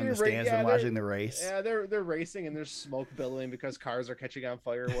lot than in the stands and watching the race. Yeah, they're racing and there's smoke billowing because cars are catching on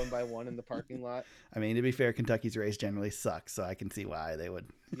fire one by one in the parking lot. I mean, to be fair, Kentucky's race generally sucks, so I can see why they would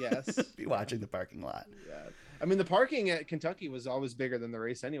be watching the parking lot. Yeah. I mean, the parking at Kentucky was always bigger than the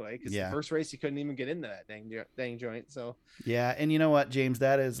race anyway, because the first race you couldn't even get into that dang joint. So yeah, and you know what, James,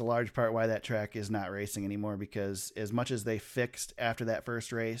 that is a large part why that track is not racing anymore, because as much as they fixed after that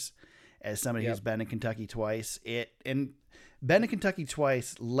first race, as somebody who's been to Kentucky twice, been to Kentucky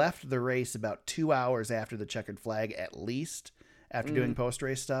twice, left the race about 2 hours after the checkered flag, at least, after doing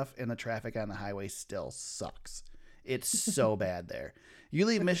post-race stuff, and the traffic on the highway still sucks. It's so bad there. You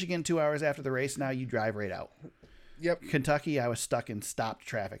leave Michigan 2 hours after the race, now you drive right out. Yep. Kentucky, I was stuck in stopped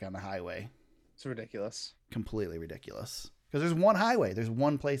traffic on the highway. It's ridiculous. Completely ridiculous. Because there's one highway. There's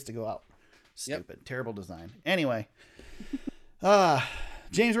one place to go out. Stupid. Terrible design. Anyway.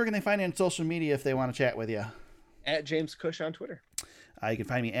 James, where can they find you on social media if they want to chat with you? At James Cush on Twitter. You can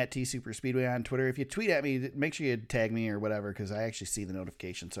find me at TSuperSpeedway on Twitter. If you tweet at me, make sure you tag me or whatever, because I actually see the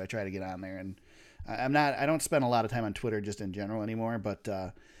notification, so I try to get on there. And I don't spend a lot of time on Twitter just in general anymore, but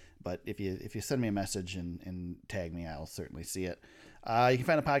if you send me a message and tag me, I'll certainly see it. You can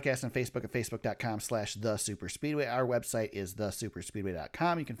find the podcast on Facebook at facebook.com/TheSuperSpeedway. Our website is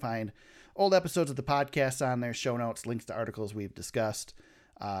thesuperspeedway.com. You can find old episodes of the podcast on there, show notes, links to articles we've discussed,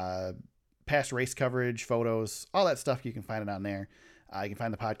 past race coverage, photos, all that stuff. You can find it on there. You can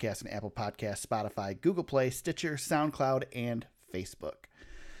find the podcast on Apple Podcasts, Spotify, Google Play, Stitcher, SoundCloud, and Facebook.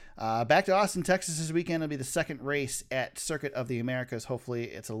 Back to Austin, Texas this weekend. It'll be the second race at Circuit of the Americas. Hopefully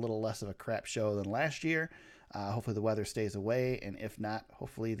it's a little less of a crap show than last year. Hopefully the weather stays away, and if not,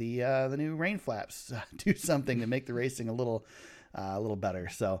 hopefully the new rain flaps do something to make the racing a little better.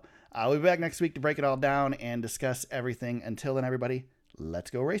 So we'll be back next week to break it all down and discuss everything. Until then, everybody,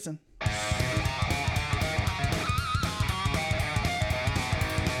 let's go racing.